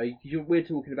 You know, because we're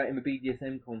talking about in the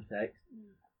BDSM context,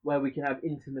 where we can have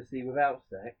intimacy without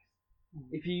sex.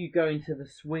 If you go into the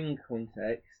swing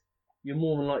context, you're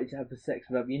more than likely to have the sex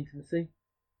without the intimacy.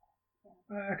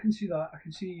 I can see that. I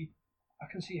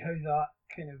can see how that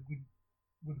kind of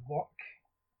would work.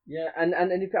 Yeah, and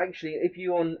if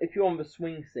you're on the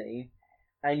swing scene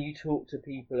and you talk to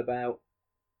people about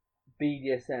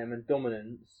BDSM and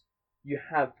dominance,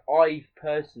 I've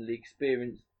personally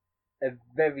experienced a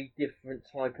very different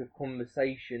type of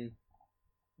conversation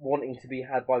wanting to be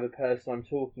had by the person I'm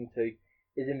talking to,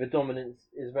 is in the dominance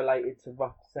is related to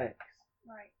rough sex.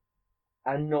 Right.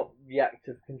 And not the act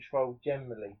of control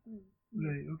generally.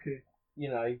 Right, okay. You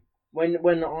know,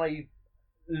 when I've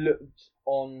looked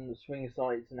on swing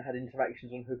sites and had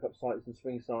interactions on hookup sites and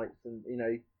swing sites, and you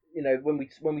know when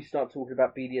we start talking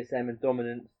about BDSM and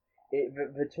dominance,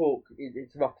 the talk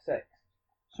it's rough sex.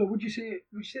 So would you say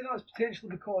that's potentially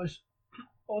because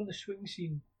on the swing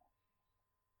scene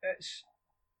it's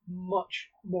much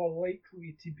more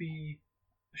likely to be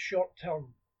a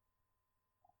short-term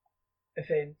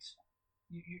event?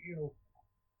 You know,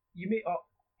 you meet up,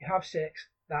 you have sex,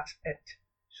 that's it.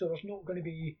 So there's not going to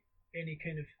be any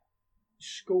kind of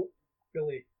scope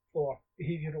really for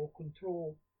behavioural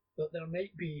control that there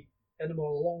might be in a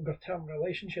more longer-term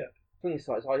relationship. Swing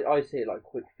sites, I see it like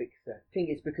quick fix sex. I think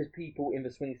it's because people in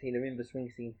the swing scene are in the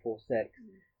swing scene for sex,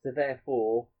 so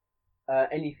therefore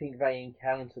anything they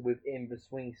encounter within the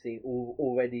swing scene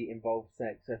already involves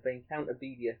sex. So if they encounter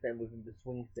BDSM within the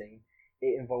swing scene,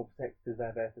 it involves sex because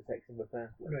they're there for sex in the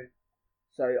first place. Right.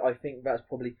 So I think that's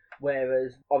probably,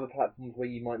 whereas other platforms where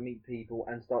you might meet people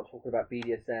and start talking about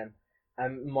BDSM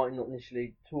and might not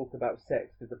initially talk about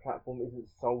sex because the platform isn't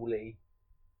solely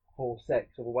for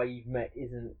sex, or the way you've met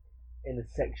isn't in a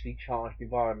sexually charged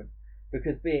environment.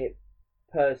 Because be it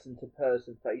person to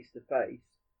person, face to face,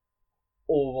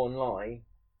 or online,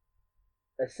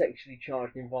 a sexually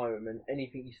charged environment,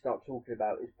 anything you start talking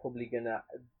about is probably going to,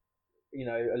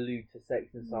 allude to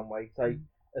sex in some way. So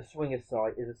a swinger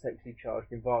site is a sexually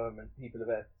charged environment. People are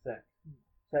there for sex.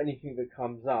 So anything that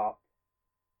comes up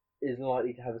is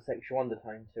likely to have a sexual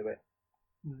undertone to it.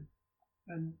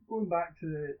 And going back to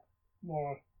the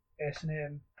more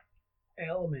S&M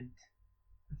element,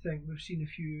 I think we've seen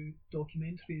a few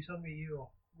documentaries, haven't we,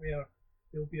 where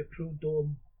there'll be a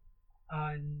pro-dom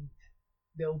and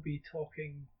they'll be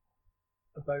talking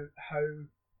about how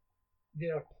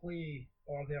their play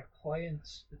or their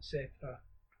clients, etc.,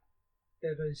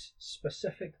 there is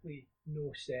specifically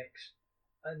no sex.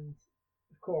 And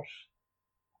of course,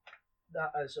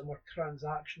 that is a more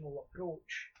transactional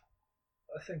approach.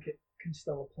 I think it can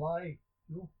still apply.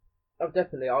 Oh,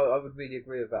 definitely. I would really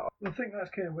agree with that. I think that's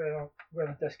kind of where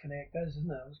the disconnect is, isn't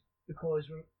it? Because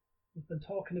we've been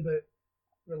talking about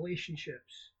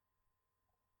relationships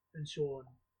and so on,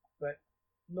 but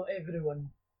not everyone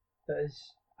that is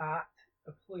at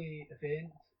a play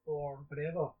event or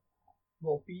whatever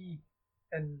will be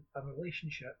in a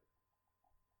relationship,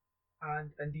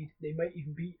 and indeed they might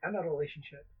even be in a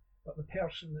relationship, but the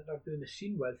person that they're doing the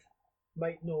scene with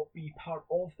might not be part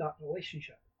of that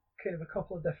relationship. Kind of a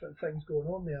couple of different things going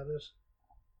on there. There's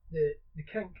the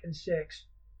kink and sex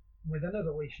within a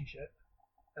relationship,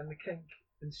 and the kink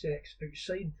and sex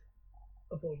outside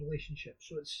of a relationship.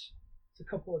 So it's a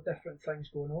couple of different things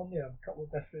going on there, a couple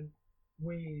of different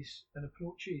ways and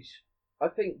approaches. I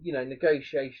think,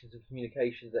 negotiations and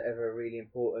communications are ever really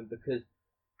important, because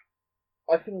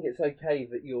I think it's okay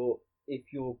that if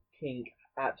your kink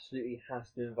absolutely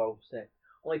has to involve sex.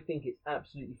 I think it's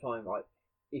absolutely fine, right?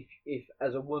 If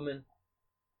as a woman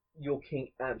your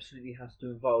kink absolutely has to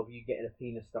involve you getting a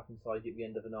penis stuck inside you at the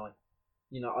end of the night.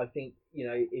 I think,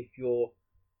 if you're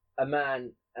a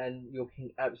man and your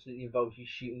kink absolutely involves you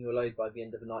shooting your load by the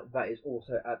end of the night, that is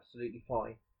also absolutely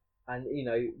fine. And,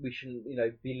 we shouldn't,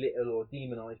 belittle or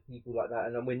demonise people like that,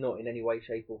 and we're not in any way,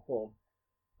 shape or form.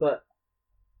 But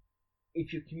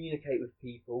if you communicate with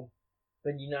people,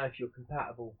 then you know if you're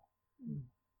compatible.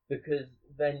 Because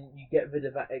then you get rid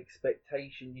of that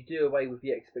expectation. You do away with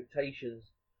the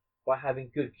expectations by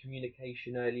having good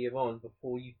communication earlier on,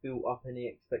 before you've built up any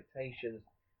expectations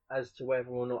as to whether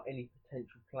or not any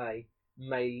potential play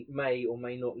may or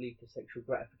may not lead to sexual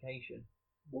gratification.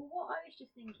 Well, what I was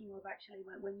just thinking of actually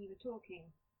when you were talking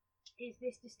is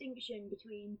this distinction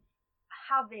between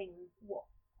having what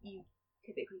you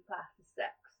typically class as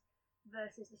sex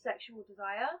versus the sexual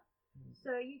desire.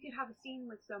 So you could have a scene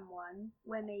with someone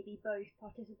where maybe both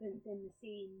participants in the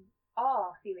scene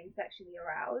are feeling sexually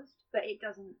aroused, but it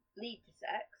doesn't lead to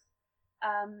sex.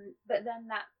 But then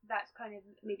that's kind of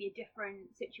maybe a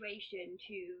different situation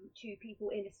to two people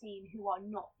in a scene who are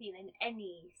not feeling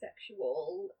any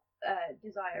sexual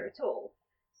desire at all.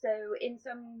 So in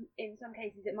some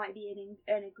cases it might be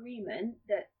an agreement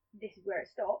that this is where it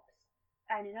stops,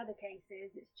 and in other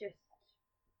cases it's just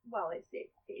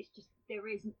it's just there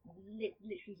is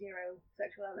literally zero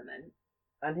sexual element.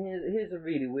 And here's a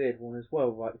really weird one as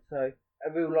well, right? So a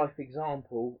real life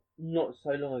example. Not so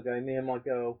long ago, me and my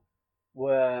girl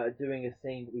were doing a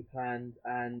scene that we planned,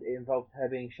 and it involved her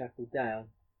being shackled down,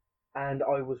 and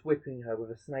I was whipping her with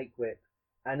a snake whip,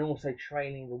 and also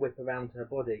training the whip around her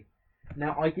body.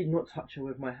 Now, I did not touch her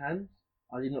with my hands.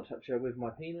 I did not touch her with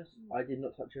my penis. I did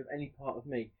not touch her with any part of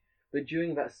me. But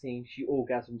during that scene, she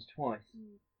orgasmed twice.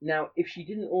 Now, if she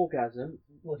didn't orgasm,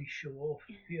 bloody show off.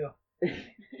 Yeah.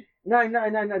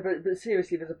 No. But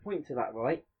seriously, there's a point to that,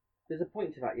 right? There's a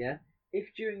point to that, yeah.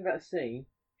 If during that scene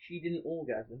she didn't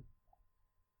orgasm,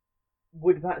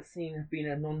 would that scene have been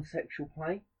a non-sexual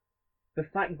play? The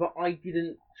fact that I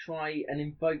didn't try and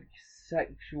invoke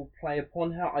sexual play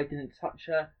upon her, I didn't touch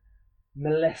her,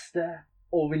 molest her,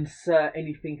 or insert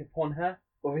anything upon her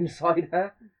or inside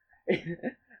her.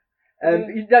 But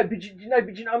you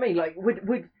know what I mean? Like,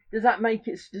 does that make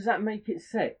it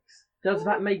sex? Does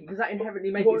that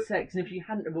inherently make it sex? And if she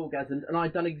hadn't have orgasmed and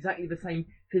I'd done exactly the same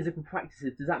physical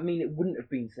practices, does that mean it wouldn't have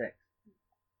been sex?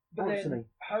 But then,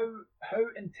 how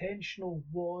intentional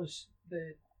was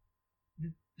the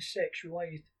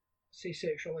sexualized? Say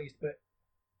sexualized, but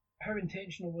how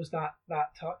intentional was that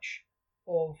touch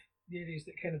of the areas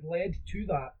that kind of led to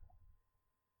that?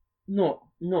 Not.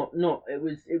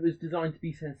 It was designed to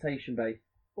be sensation based.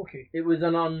 Okay. It was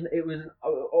a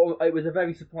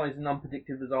very surprising and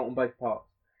unpredicted result on both parts.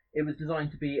 It was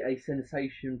designed to be a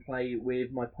sensation play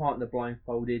with my partner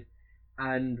blindfolded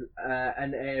and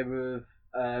an air of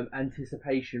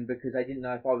anticipation, because I didn't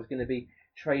know if I was going to be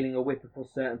trailing a whip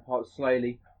across certain parts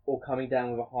slowly or coming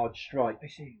down with a hard strike. I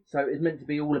see. So it was meant to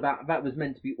be all about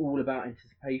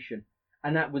anticipation,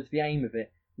 and that was the aim of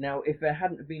it. Now, if there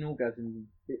hadn't been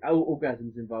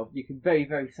orgasms involved, you could very,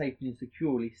 very safely and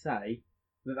securely say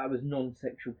that was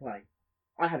non-sexual play.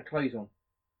 I had clothes on.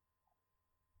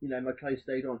 My clothes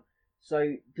stayed on.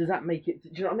 So does that make it? Do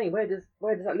you know what I mean? Where does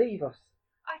that leave us?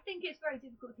 I think it's very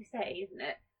difficult to say, isn't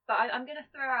it? But I'm going to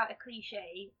throw out a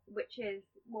cliche, which is,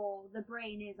 well, the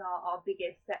brain is our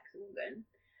biggest sex organ,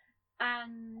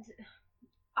 and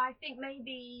I think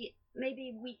maybe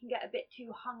we can get a bit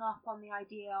too hung up on the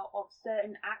idea of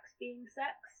certain acts being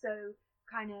sex. So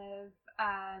kind of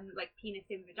like penis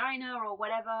in vagina or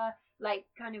whatever. Like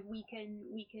kind of we can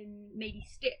maybe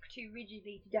stick too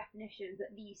rigidly to definitions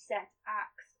that these set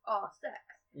acts are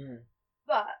sex.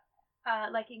 But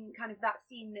like in kind of that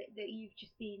scene that you've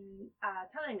just been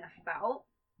telling us about,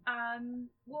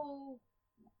 well,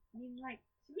 I mean, like,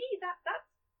 to me that's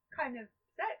kind of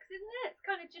sex, isn't it? It's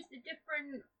kind of just a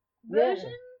different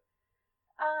version.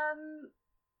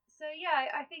 So yeah,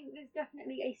 I think there's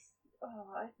definitely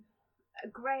a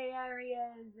grey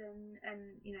areas and.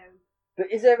 But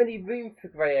is there any room for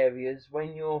grey areas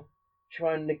when you're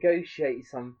trying to negotiate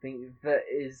something that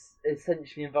is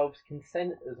essentially involves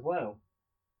consent as well?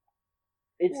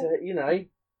 It's Could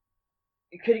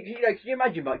you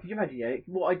imagine, Mike? Could you imagine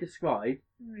what I described?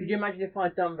 Could you imagine if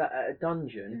I'd done that at a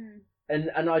dungeon?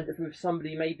 And I with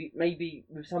somebody maybe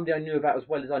with somebody I knew about as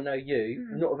well as I know you,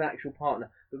 not with an actual partner,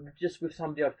 but just with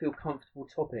somebody I feel comfortable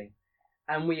topping,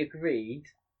 and we agreed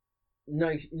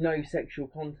no sexual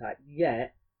contact.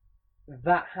 Yet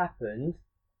that happened.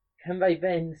 Can they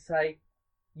then say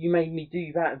you made me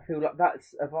do that and feel like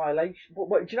that's a violation?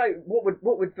 What do you know? What would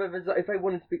if they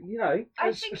wanted to be?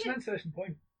 It's an interesting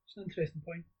point.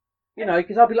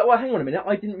 Because I'd be like, well, hang on a minute.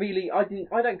 I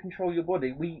don't control your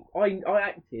body. I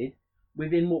acted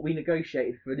within what we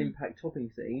negotiated for an impact topping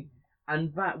scene,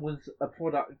 and that was a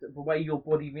product of the way your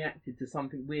body reacted to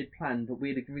something we'd planned, but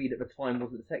we'd agreed at the time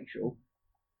wasn't sexual.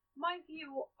 My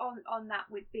view on that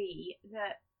would be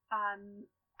that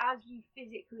as you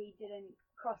physically didn't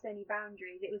cross any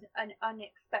boundaries, it was an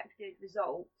unexpected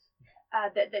result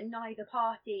that neither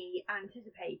party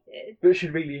anticipated, but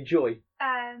should really enjoy.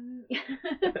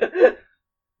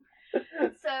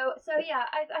 So yeah,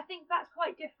 I think that's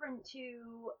quite different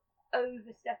to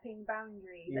overstepping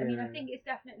boundaries. I mean, I think it's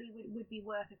definitely would be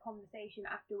worth a conversation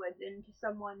afterwards, and to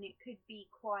someone it could be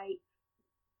quite,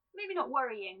 maybe not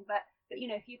worrying, but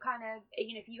if you kind of,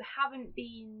 if you haven't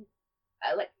been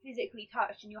like physically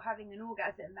touched and you're having an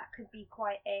orgasm, that could be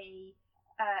quite a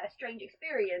a strange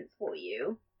experience for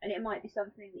you, and it might be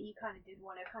something that you kind of did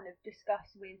want to kind of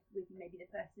discuss with maybe the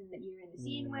person that you're in the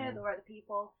scene with or other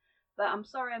people. But I'm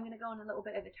sorry, I'm going to go on a little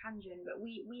bit of a tangent, but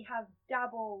we have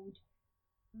dabbled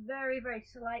very, very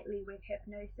slightly with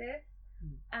hypnosis.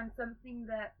 And something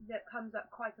that comes up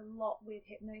quite a lot with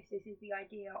hypnosis is the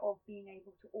idea of being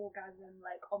able to orgasm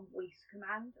like on voice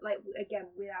command, like again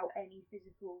without any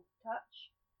physical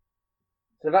touch.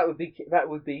 So that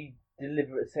would be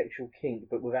deliberate sexual kink,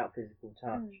 but without physical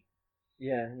touch.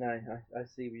 Yeah, no, I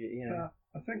see what you. Yeah.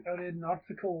 I think I read an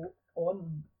article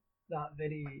on that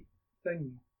very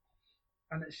thing,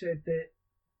 and it said that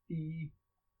the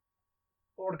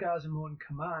orgasm on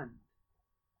command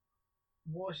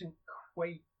wasn't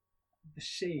quite the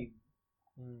same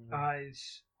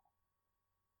as,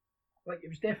 like, it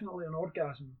was definitely an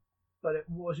orgasm, but it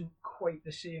wasn't quite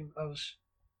the same as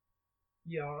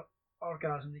your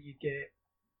orgasm that you get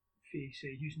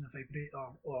say using a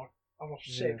vibrator or other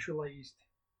sexualized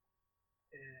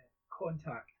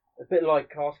contact. A bit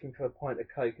like asking for a pint of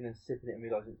Coke and then sipping it and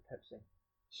realising it's Pepsi.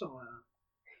 Something like that.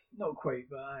 Not quite,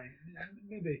 but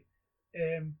maybe.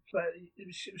 But it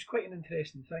was quite an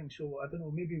interesting thing. So I don't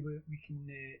know. Maybe we can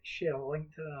share a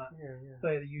link to that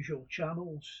by the usual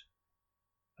channels,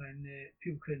 and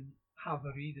people can have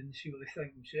a read and see what they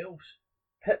think themselves.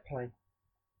 Pet play.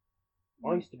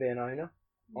 I used to be an owner.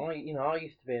 I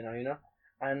used to be an owner,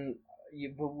 and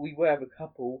we were a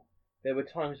couple. There were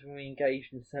times when we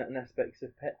engaged in certain aspects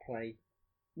of pet play,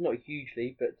 not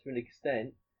hugely, but to an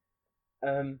extent.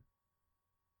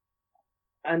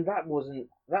 And that wasn't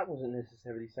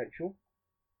necessarily sexual,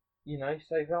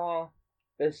 So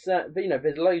there's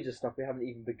loads of stuff we haven't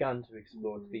even begun to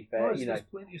explore. To be fair, there's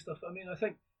plenty of stuff. I mean, I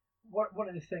think one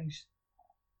of the things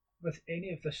with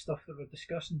any of this stuff that we're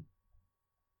discussing,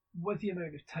 with the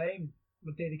amount of time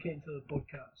we're dedicating to the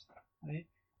podcast, right?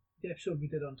 The episode we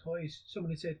did on toys,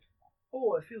 someone had said,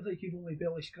 "Oh, it feels like you've only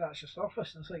barely scratched the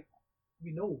surface," and it's like,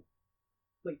 we know,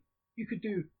 like, you could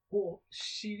do a whole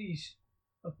series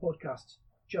of podcasts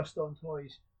just on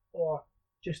toys or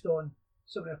just on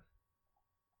something else.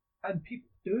 And people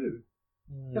do.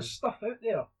 There's stuff out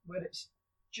there where it's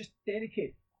just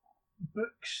dedicated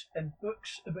books and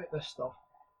books about this stuff.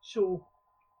 So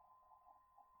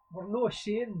we're not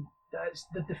saying that it's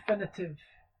the definitive,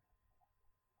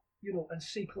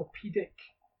 encyclopedic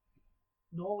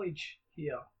knowledge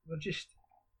here. We're just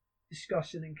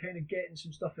discussing and kind of getting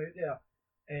some stuff out there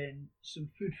and some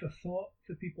food for thought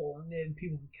for people, and then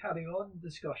people can carry on the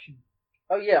discussion.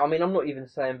 Oh yeah, I mean, I'm not even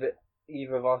saying that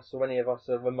either of us or any of us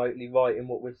are remotely right in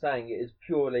what we're saying. It is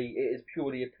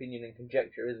purely opinion and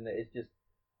conjecture, isn't it? It's just,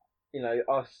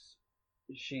 us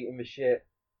shooting the shit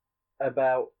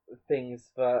about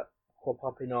things that pop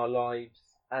up in our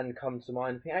lives and come to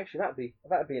mind. I think actually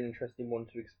that'd be an interesting one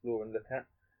to explore and look at.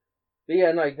 But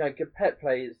yeah, no, pet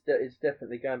play is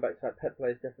definitely, going back to that, pet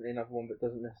play is definitely another one, but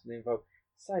doesn't necessarily involve.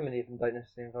 So many of them don't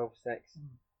necessarily involve sex.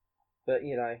 But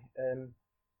I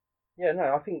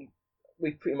think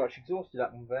we've pretty much exhausted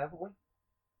that one there, haven't we?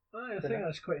 I think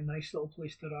that's quite a nice little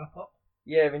place to wrap up.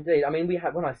 Yeah, indeed. I mean,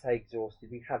 when I say exhausted,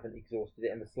 we haven't exhausted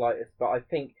it in the slightest. But I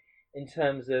think in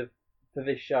terms of for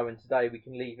this show and today, we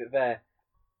can leave it there.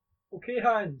 Okay,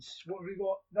 Hans, what have we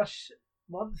got this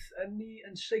month in the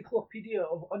Encyclopedia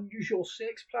of Unusual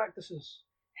Sex Practices?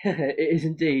 It is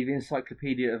indeed the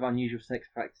Encyclopedia of Unusual Sex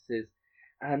Practices.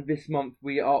 And this month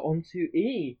we are on to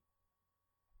E.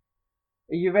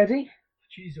 Are you ready?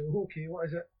 Jeez, okay, what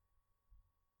is it?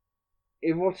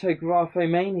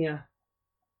 Erotographomania.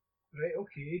 Right,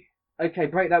 okay. Okay,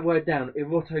 break that word down.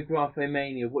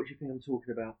 Erotographomania. What do you think I'm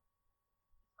talking about?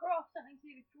 Graph, something to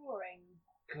do with drawing.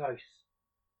 Close.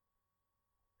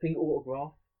 Think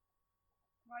autograph.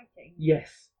 Writing.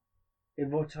 Yes.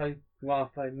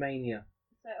 Erotographomania.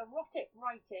 So erotic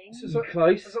writing. So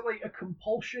close. Is it like a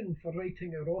compulsion for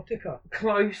writing erotica?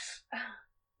 Close.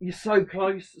 You're so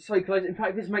close, so close. In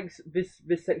fact, this makes this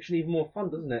section even more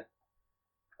fun, doesn't it?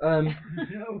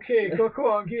 Okay, go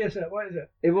on, give us it. What is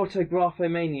it?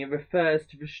 Erotographomania refers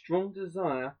to the strong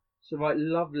desire to write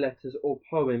love letters or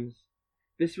poems.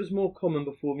 This was more common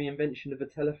before the invention of the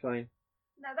telephone.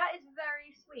 Now that is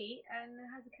very sweet and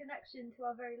has a connection to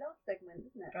our very last segment,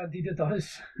 doesn't it? Indeed it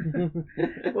does.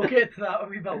 We'll get to that a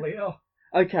wee bit later.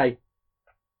 Okay.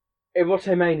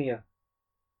 Erotomania.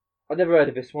 I've never heard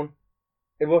of this one.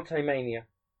 Erotomania.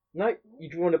 No, you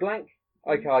drawn a blank?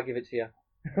 Okay, I'll give it to you.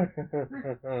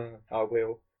 I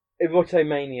will.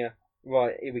 Erotomania.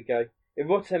 Right, here we go.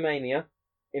 Erotomania,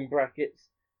 in brackets,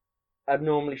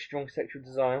 abnormally strong sexual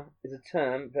desire, is a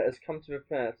term that has come to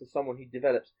refer to someone who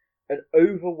develops an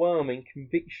overwhelming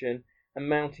conviction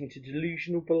amounting to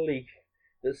delusional belief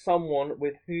that someone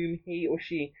with whom he or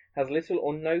she has little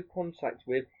or no contact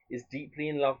with is deeply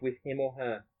in love with him or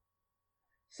her.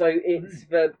 So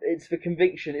it's the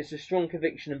conviction, it's a strong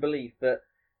conviction and belief that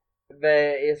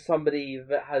there is somebody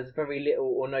that has very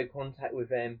little or no contact with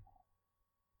them,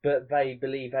 but they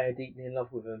believe they are deeply in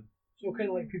love with them. So kind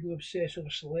of like people obsess over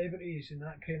celebrities and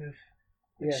that kind of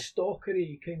Yeah.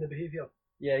 stalkery kind of behaviour.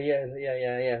 Yeah.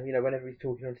 You know, whenever he's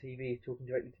talking on TV, he's talking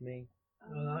directly to me.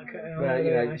 That kind of, Well,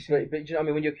 you know, I see. but you know, I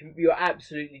mean, when you're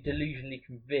absolutely delusionally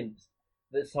convinced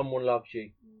that someone loves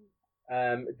you,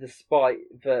 despite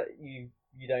that you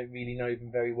don't really know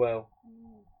them very well.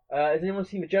 Has anyone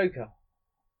seen The Joker?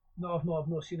 No, I've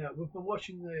not seen it. We've been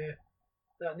watching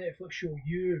that Netflix show,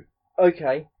 You.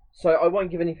 Okay, so I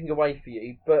won't give anything away for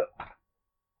you, but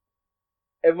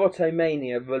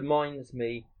Erotomania reminds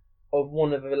me of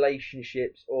one of the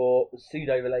relationships or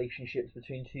pseudo relationships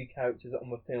between two characters on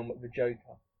the film The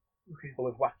Joker, Okay. or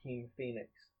with Joaquin Phoenix.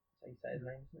 So you say his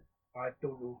name, isn't it? I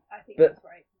don't know. I think But- that's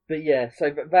right. But yeah, so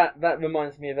that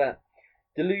reminds me of that.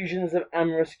 Delusions of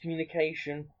amorous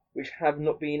communication which have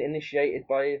not been initiated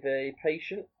by the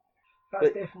patient. That's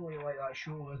But- definitely like that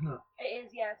show, isn't it? It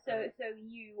is, yeah. So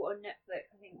You on Netflix,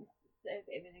 I think, is a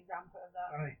bit of an example of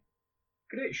that. Aye.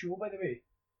 Great show, by the way.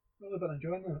 Really been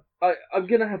enjoying that. I'm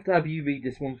going to have you read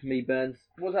this one for me, Burns.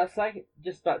 What does that say?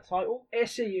 Just that title?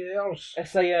 Essayers.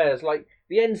 Essayers. Like,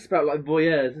 the end spelled like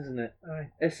voyeurs, isn't it?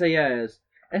 Aye. Essayers.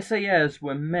 Essayers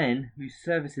were men whose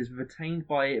services were retained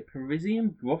by Parisian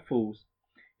brothels.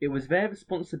 It was their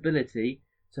responsibility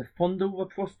to fondle the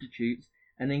prostitutes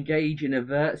and engage in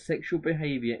overt sexual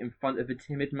behaviour in front of the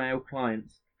timid male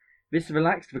clients. This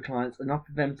relaxed the clients enough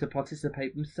for them to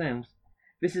participate themselves.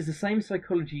 This is the same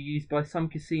psychology used by some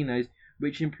casinos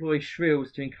which employ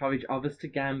shrills to encourage others to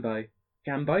gamble.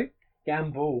 Gamble?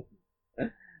 Gamble.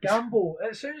 Gambo.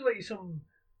 It sounds like some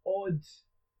odd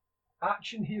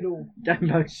action hero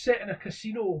Gamble. set in a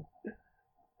casino.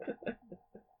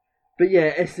 But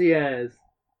yeah, Essayers.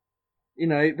 You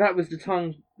know, that was the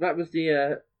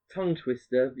tongue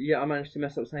twister. Yeah, I managed to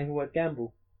mess up saying the word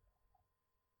gamble.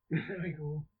 There we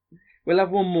go. We'll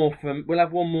have one more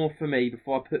for me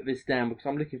before I put this down because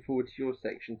I'm looking forward to your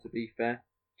section. To be fair,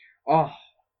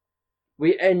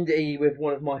 we end with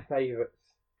one of my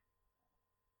favourites,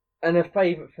 and a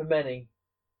favourite for many,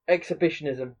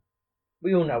 exhibitionism.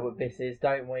 We all know what this is,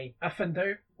 don't we? If in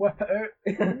doubt, whip it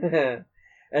out.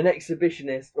 An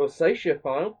exhibitionist or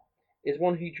sociophile is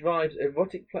one who drives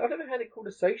erotic. I've never heard it called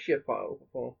a sociophile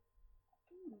before.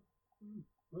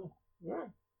 No.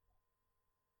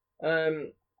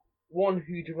 No. One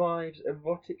who derives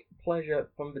erotic pleasure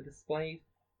from the displays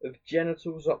of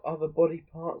genitals or other body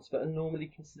parts that are normally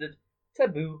considered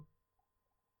taboo.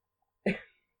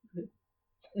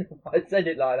 I said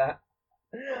it like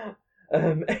that.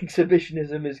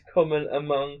 Exhibitionism is common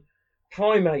among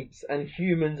primates and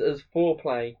humans as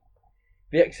foreplay.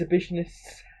 The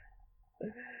exhibitionists,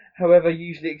 however,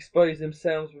 usually expose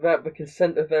themselves without the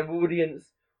consent of their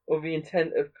audience or the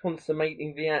intent of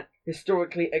consummating the act.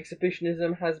 Historically,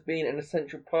 exhibitionism has been an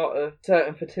essential part of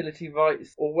certain fertility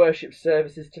rites or worship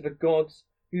services to the gods,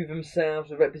 who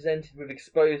themselves are represented with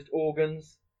exposed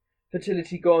organs.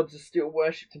 Fertility gods are still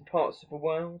worshipped in parts of the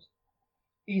world.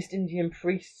 East Indian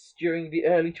priests during the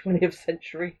early 20th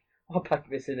century. I'll pack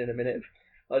this in a minute.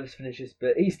 I'll just finish this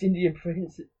bit. East Indian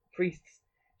priests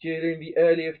during the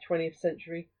early 20th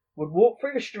century would walk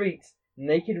through the streets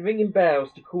naked, ringing bells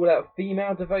to call out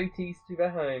female devotees to their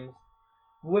homes.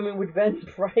 Women would then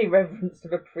pay reverence to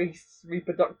the priest's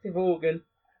reproductive organ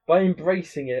by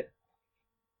embracing it.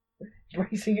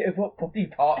 Embracing it of what body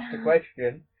part's the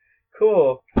question?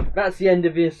 Cool. That's the end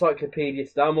of the encyclopedia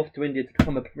stuff. I'm off to India to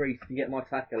become a priest and get my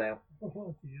tackle out.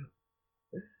 Oh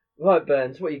dear. Right,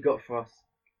 Burns, what you got for us?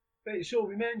 Right, so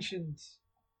we mentioned,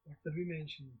 or did we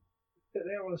mention, that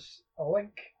there was a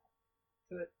link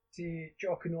to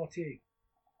Giaconotti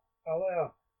earlier,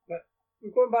 but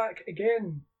we're going back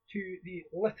again to the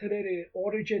literary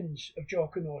origins of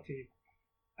Giaconotti,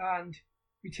 and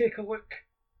we take a look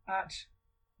at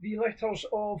the letters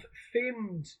of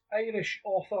famed Irish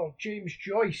author James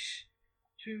Joyce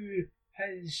to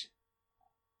his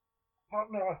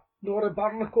partner Nora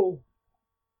Barnacle,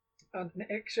 and an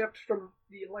excerpt from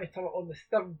the letter on the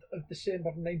 3rd of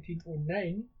December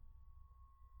 1909.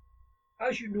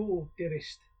 As you know,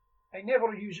 dearest, I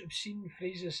never use obscene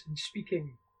phrases in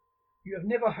speaking. You have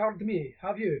never heard me,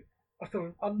 have you, utter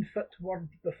an unfit word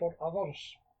before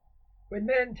others? When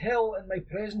men tell in my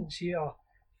presence here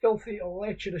filthy or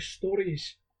lecherous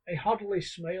stories, I hardly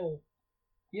smile,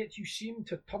 yet you seem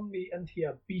to turn me into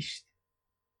a beast.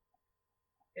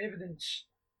 Evidence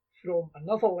from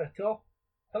another letter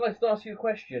Can I just ask you a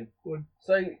question? Go on.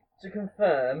 So, to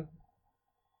confirm,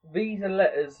 these are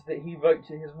letters that he wrote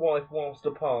to his wife whilst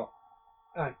apart?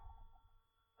 Aye.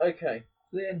 Okay.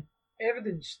 Then,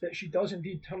 evidence that she does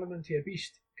indeed turn him into a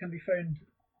beast can be found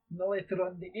in the letter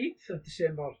on the 8th of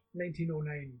December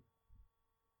 1909.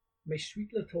 My sweet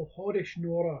little whorish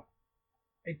Nora,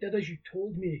 I did as you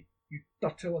told me, you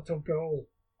dirty little girl,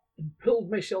 and pulled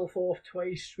myself off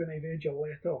twice when I read your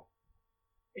letter.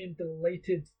 I am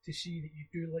delighted to see that you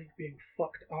do like being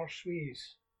fucked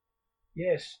arseways.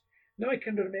 Yes, now I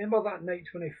can remember that night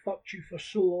when I fucked you for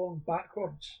so long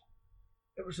backwards.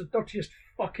 It was the dirtiest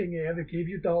fucking I ever gave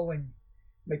you, darling.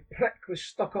 My prick was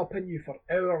stuck up in you for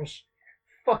hours,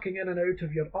 fucking in and out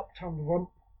of your upturned rump.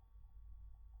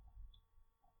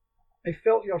 I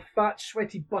felt your fat,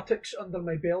 sweaty buttocks under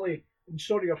my belly and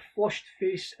saw your flushed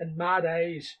face and mad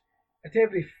eyes. At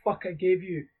every fuck I gave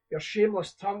you, your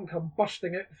shameless tongue come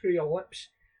bursting out through your lips,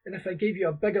 and if I gave you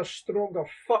a bigger, stronger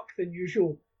fuck than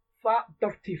usual, fat,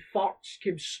 dirty farts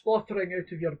came spluttering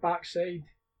out of your backside.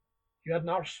 You had an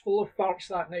arse full of farts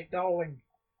that night, darling,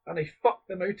 and I fucked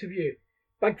them out of you.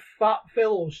 Big fat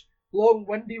fellows, long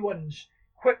windy ones,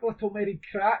 quick little merry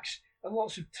cracks, and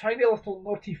lots of tiny little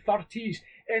naughty farties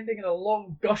ending in a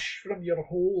long gush from your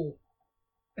hole.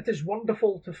 It is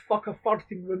wonderful to fuck a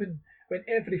farting woman when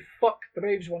every fuck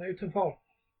drives one out of her.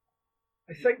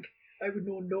 I think I would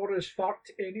know Nora's fart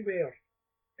anywhere.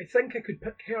 I think I could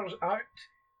pick hers out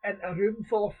in a room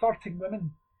full of farting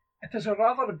women. It is a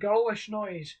rather girlish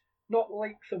noise, not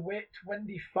like the wet,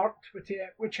 windy fart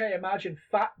which I imagine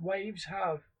fat wives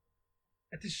have.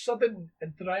 It is sudden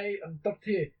and dry and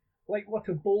dirty, like what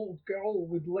a bold girl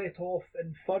would let off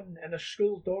in fun in a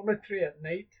school dormitory at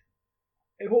night.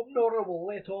 I hope Nora will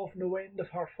let off no end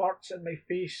of her farts in my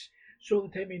face, so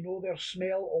that I may know their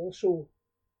smell also.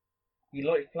 He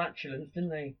liked flatulence,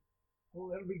 didn't he? Oh,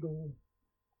 there we go.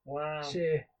 Wow.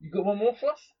 Say, You got one more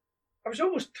for us? I was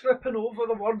almost tripping over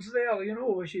the words there, you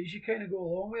know, as you kind of go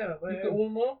along with it. You got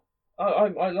one more?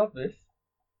 I love this.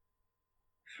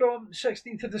 From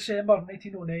 16th of December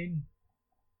 1909.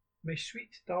 My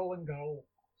sweet darling girl,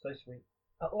 So sweet.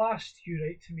 at last you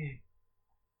write to me.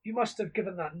 You must have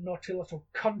given that naughty little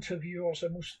cunt of yours a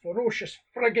most ferocious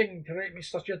frigging to write me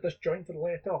such a disjointed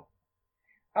letter.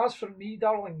 As for me,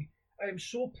 darling, I am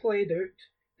so played out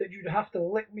that you'd have to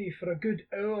lick me for a good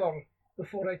hour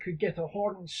before I could get a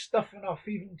horn stiff enough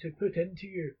even to put into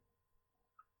you.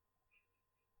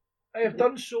 I have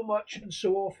done so much and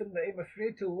so often that I'm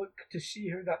afraid to look to see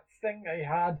how that thing I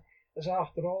had is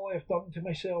after all I have done to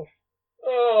myself.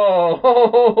 Oh!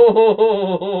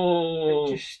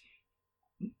 It just...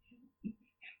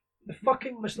 The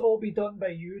fucking must all be done by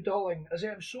you, darling, as I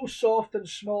am so soft and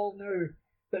small now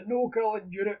that no girl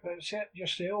in Europe except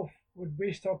yourself would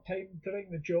waste her time doing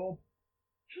the job.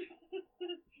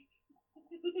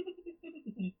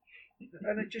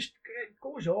 And it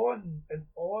goes on and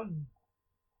on.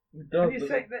 And you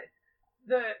think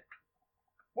that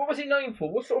what was he known for?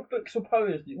 What sort of books or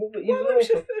poems? He was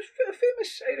a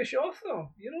famous Irish author,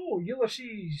 you know,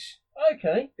 Ulysses,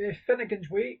 Okay. Finnegan's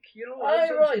Wake, you know.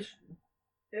 Oh, right.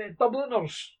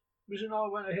 Dubliners was another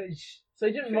one of his. So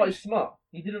he didn't write smut?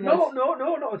 He didn't write... No,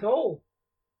 not at all.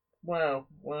 Wow.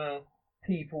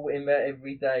 People in their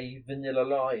everyday vanilla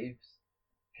lives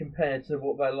compared to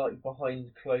what they're like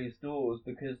behind closed doors,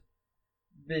 because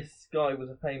this guy was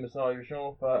a famous Irish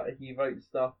author. He wrote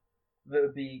stuff that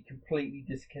would be completely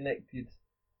disconnected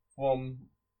from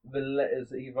the letters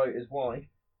that he wrote his wife.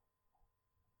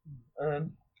 Well,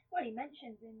 he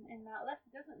mentions in that letter,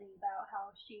 doesn't he, about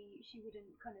how she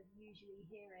wouldn't kind of usually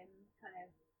hear him kind of,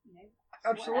 you know,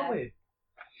 swear.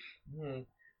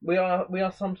 Absolutely. We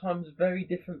are sometimes very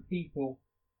different people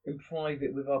in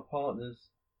private with our partners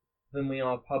than we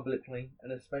are publicly,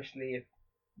 and especially if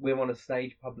we're on a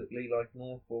stage publicly like an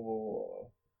author or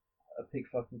a pig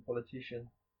fucking politician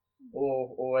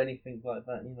or anything like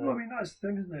that, you know. Well, I mean, that's the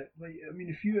thing, isn't it? Like, I mean,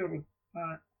 if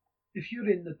you're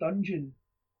in the dungeon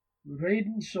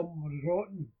raiding someone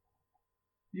rotten,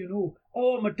 you know,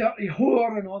 oh, I'm a dirty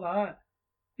whore and all that.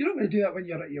 You're not going to do that when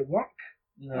you're at your work,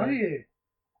 No. are you?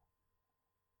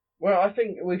 Well, I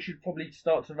think we should probably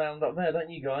start to round up there, don't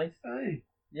you guys? Aye.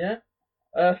 Yeah?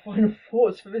 Final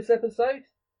thoughts for this episode?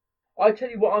 I tell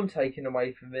you what I'm taking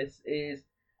away from this is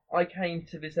I came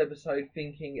to this episode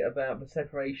thinking about the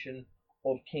separation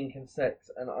of kink and sex,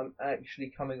 and I'm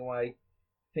actually coming away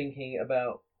thinking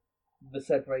about the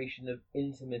separation of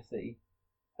intimacy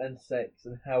and sex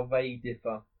and how they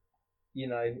differ, you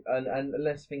know, and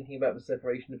less thinking about the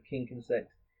separation of kink and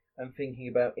sex and thinking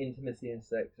about intimacy and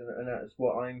sex, and that's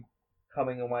what I'm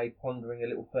coming away pondering a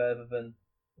little further than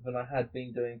I had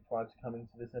been doing prior to coming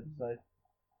to this episode.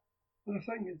 And I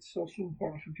think it's also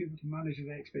important for people to manage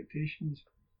their expectations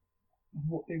of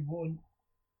what they want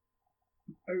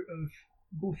out of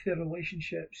both their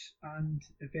relationships and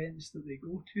events that they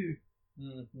go to.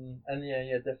 And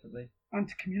yeah, definitely. And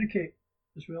to communicate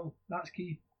as well. That's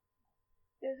key.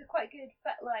 There's a quite good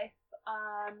FetLife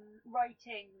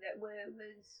writing that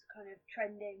was kind of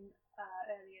trending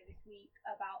earlier this week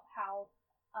about how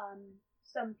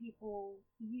some people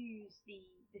use the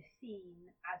scene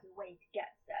as a way to get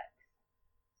sex.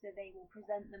 So they will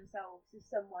present themselves as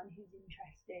someone who's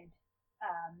interested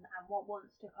and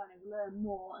wants to kind of learn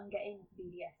more and get into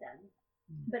BDSM,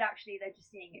 but actually they're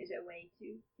just seeing it as a way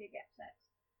to get sex.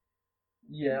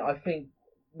 Yeah, I think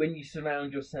when you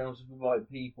surround yourselves with the right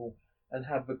people and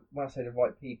have, when I say the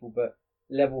right people, but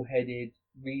level-headed,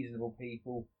 reasonable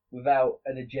people without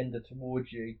an agenda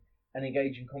towards you, and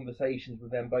engage in conversations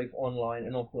with them both online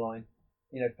and offline,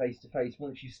 face to face.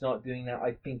 Once you start doing that,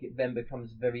 I think it then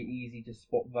becomes very easy to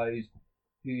spot those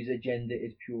whose agenda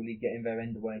is purely getting their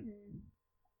end away.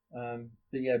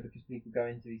 But yeah, because people go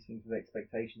into these things with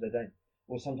expectations, they don't,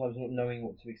 or sometimes not knowing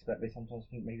what to expect, they sometimes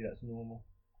think maybe that's normal.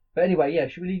 But anyway, yeah,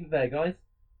 should we leave it there, guys?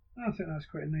 I think that's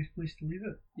quite a nice place to leave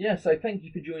it. Yeah, so thank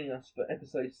you for joining us for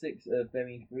episode 6 of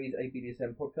Varying Degrees, a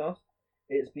BDSM podcast.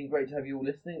 It's been great to have you all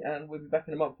listening, and we'll be back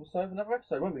in a month or so with another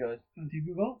episode, won't we, guys? And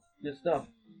you will. Good stuff.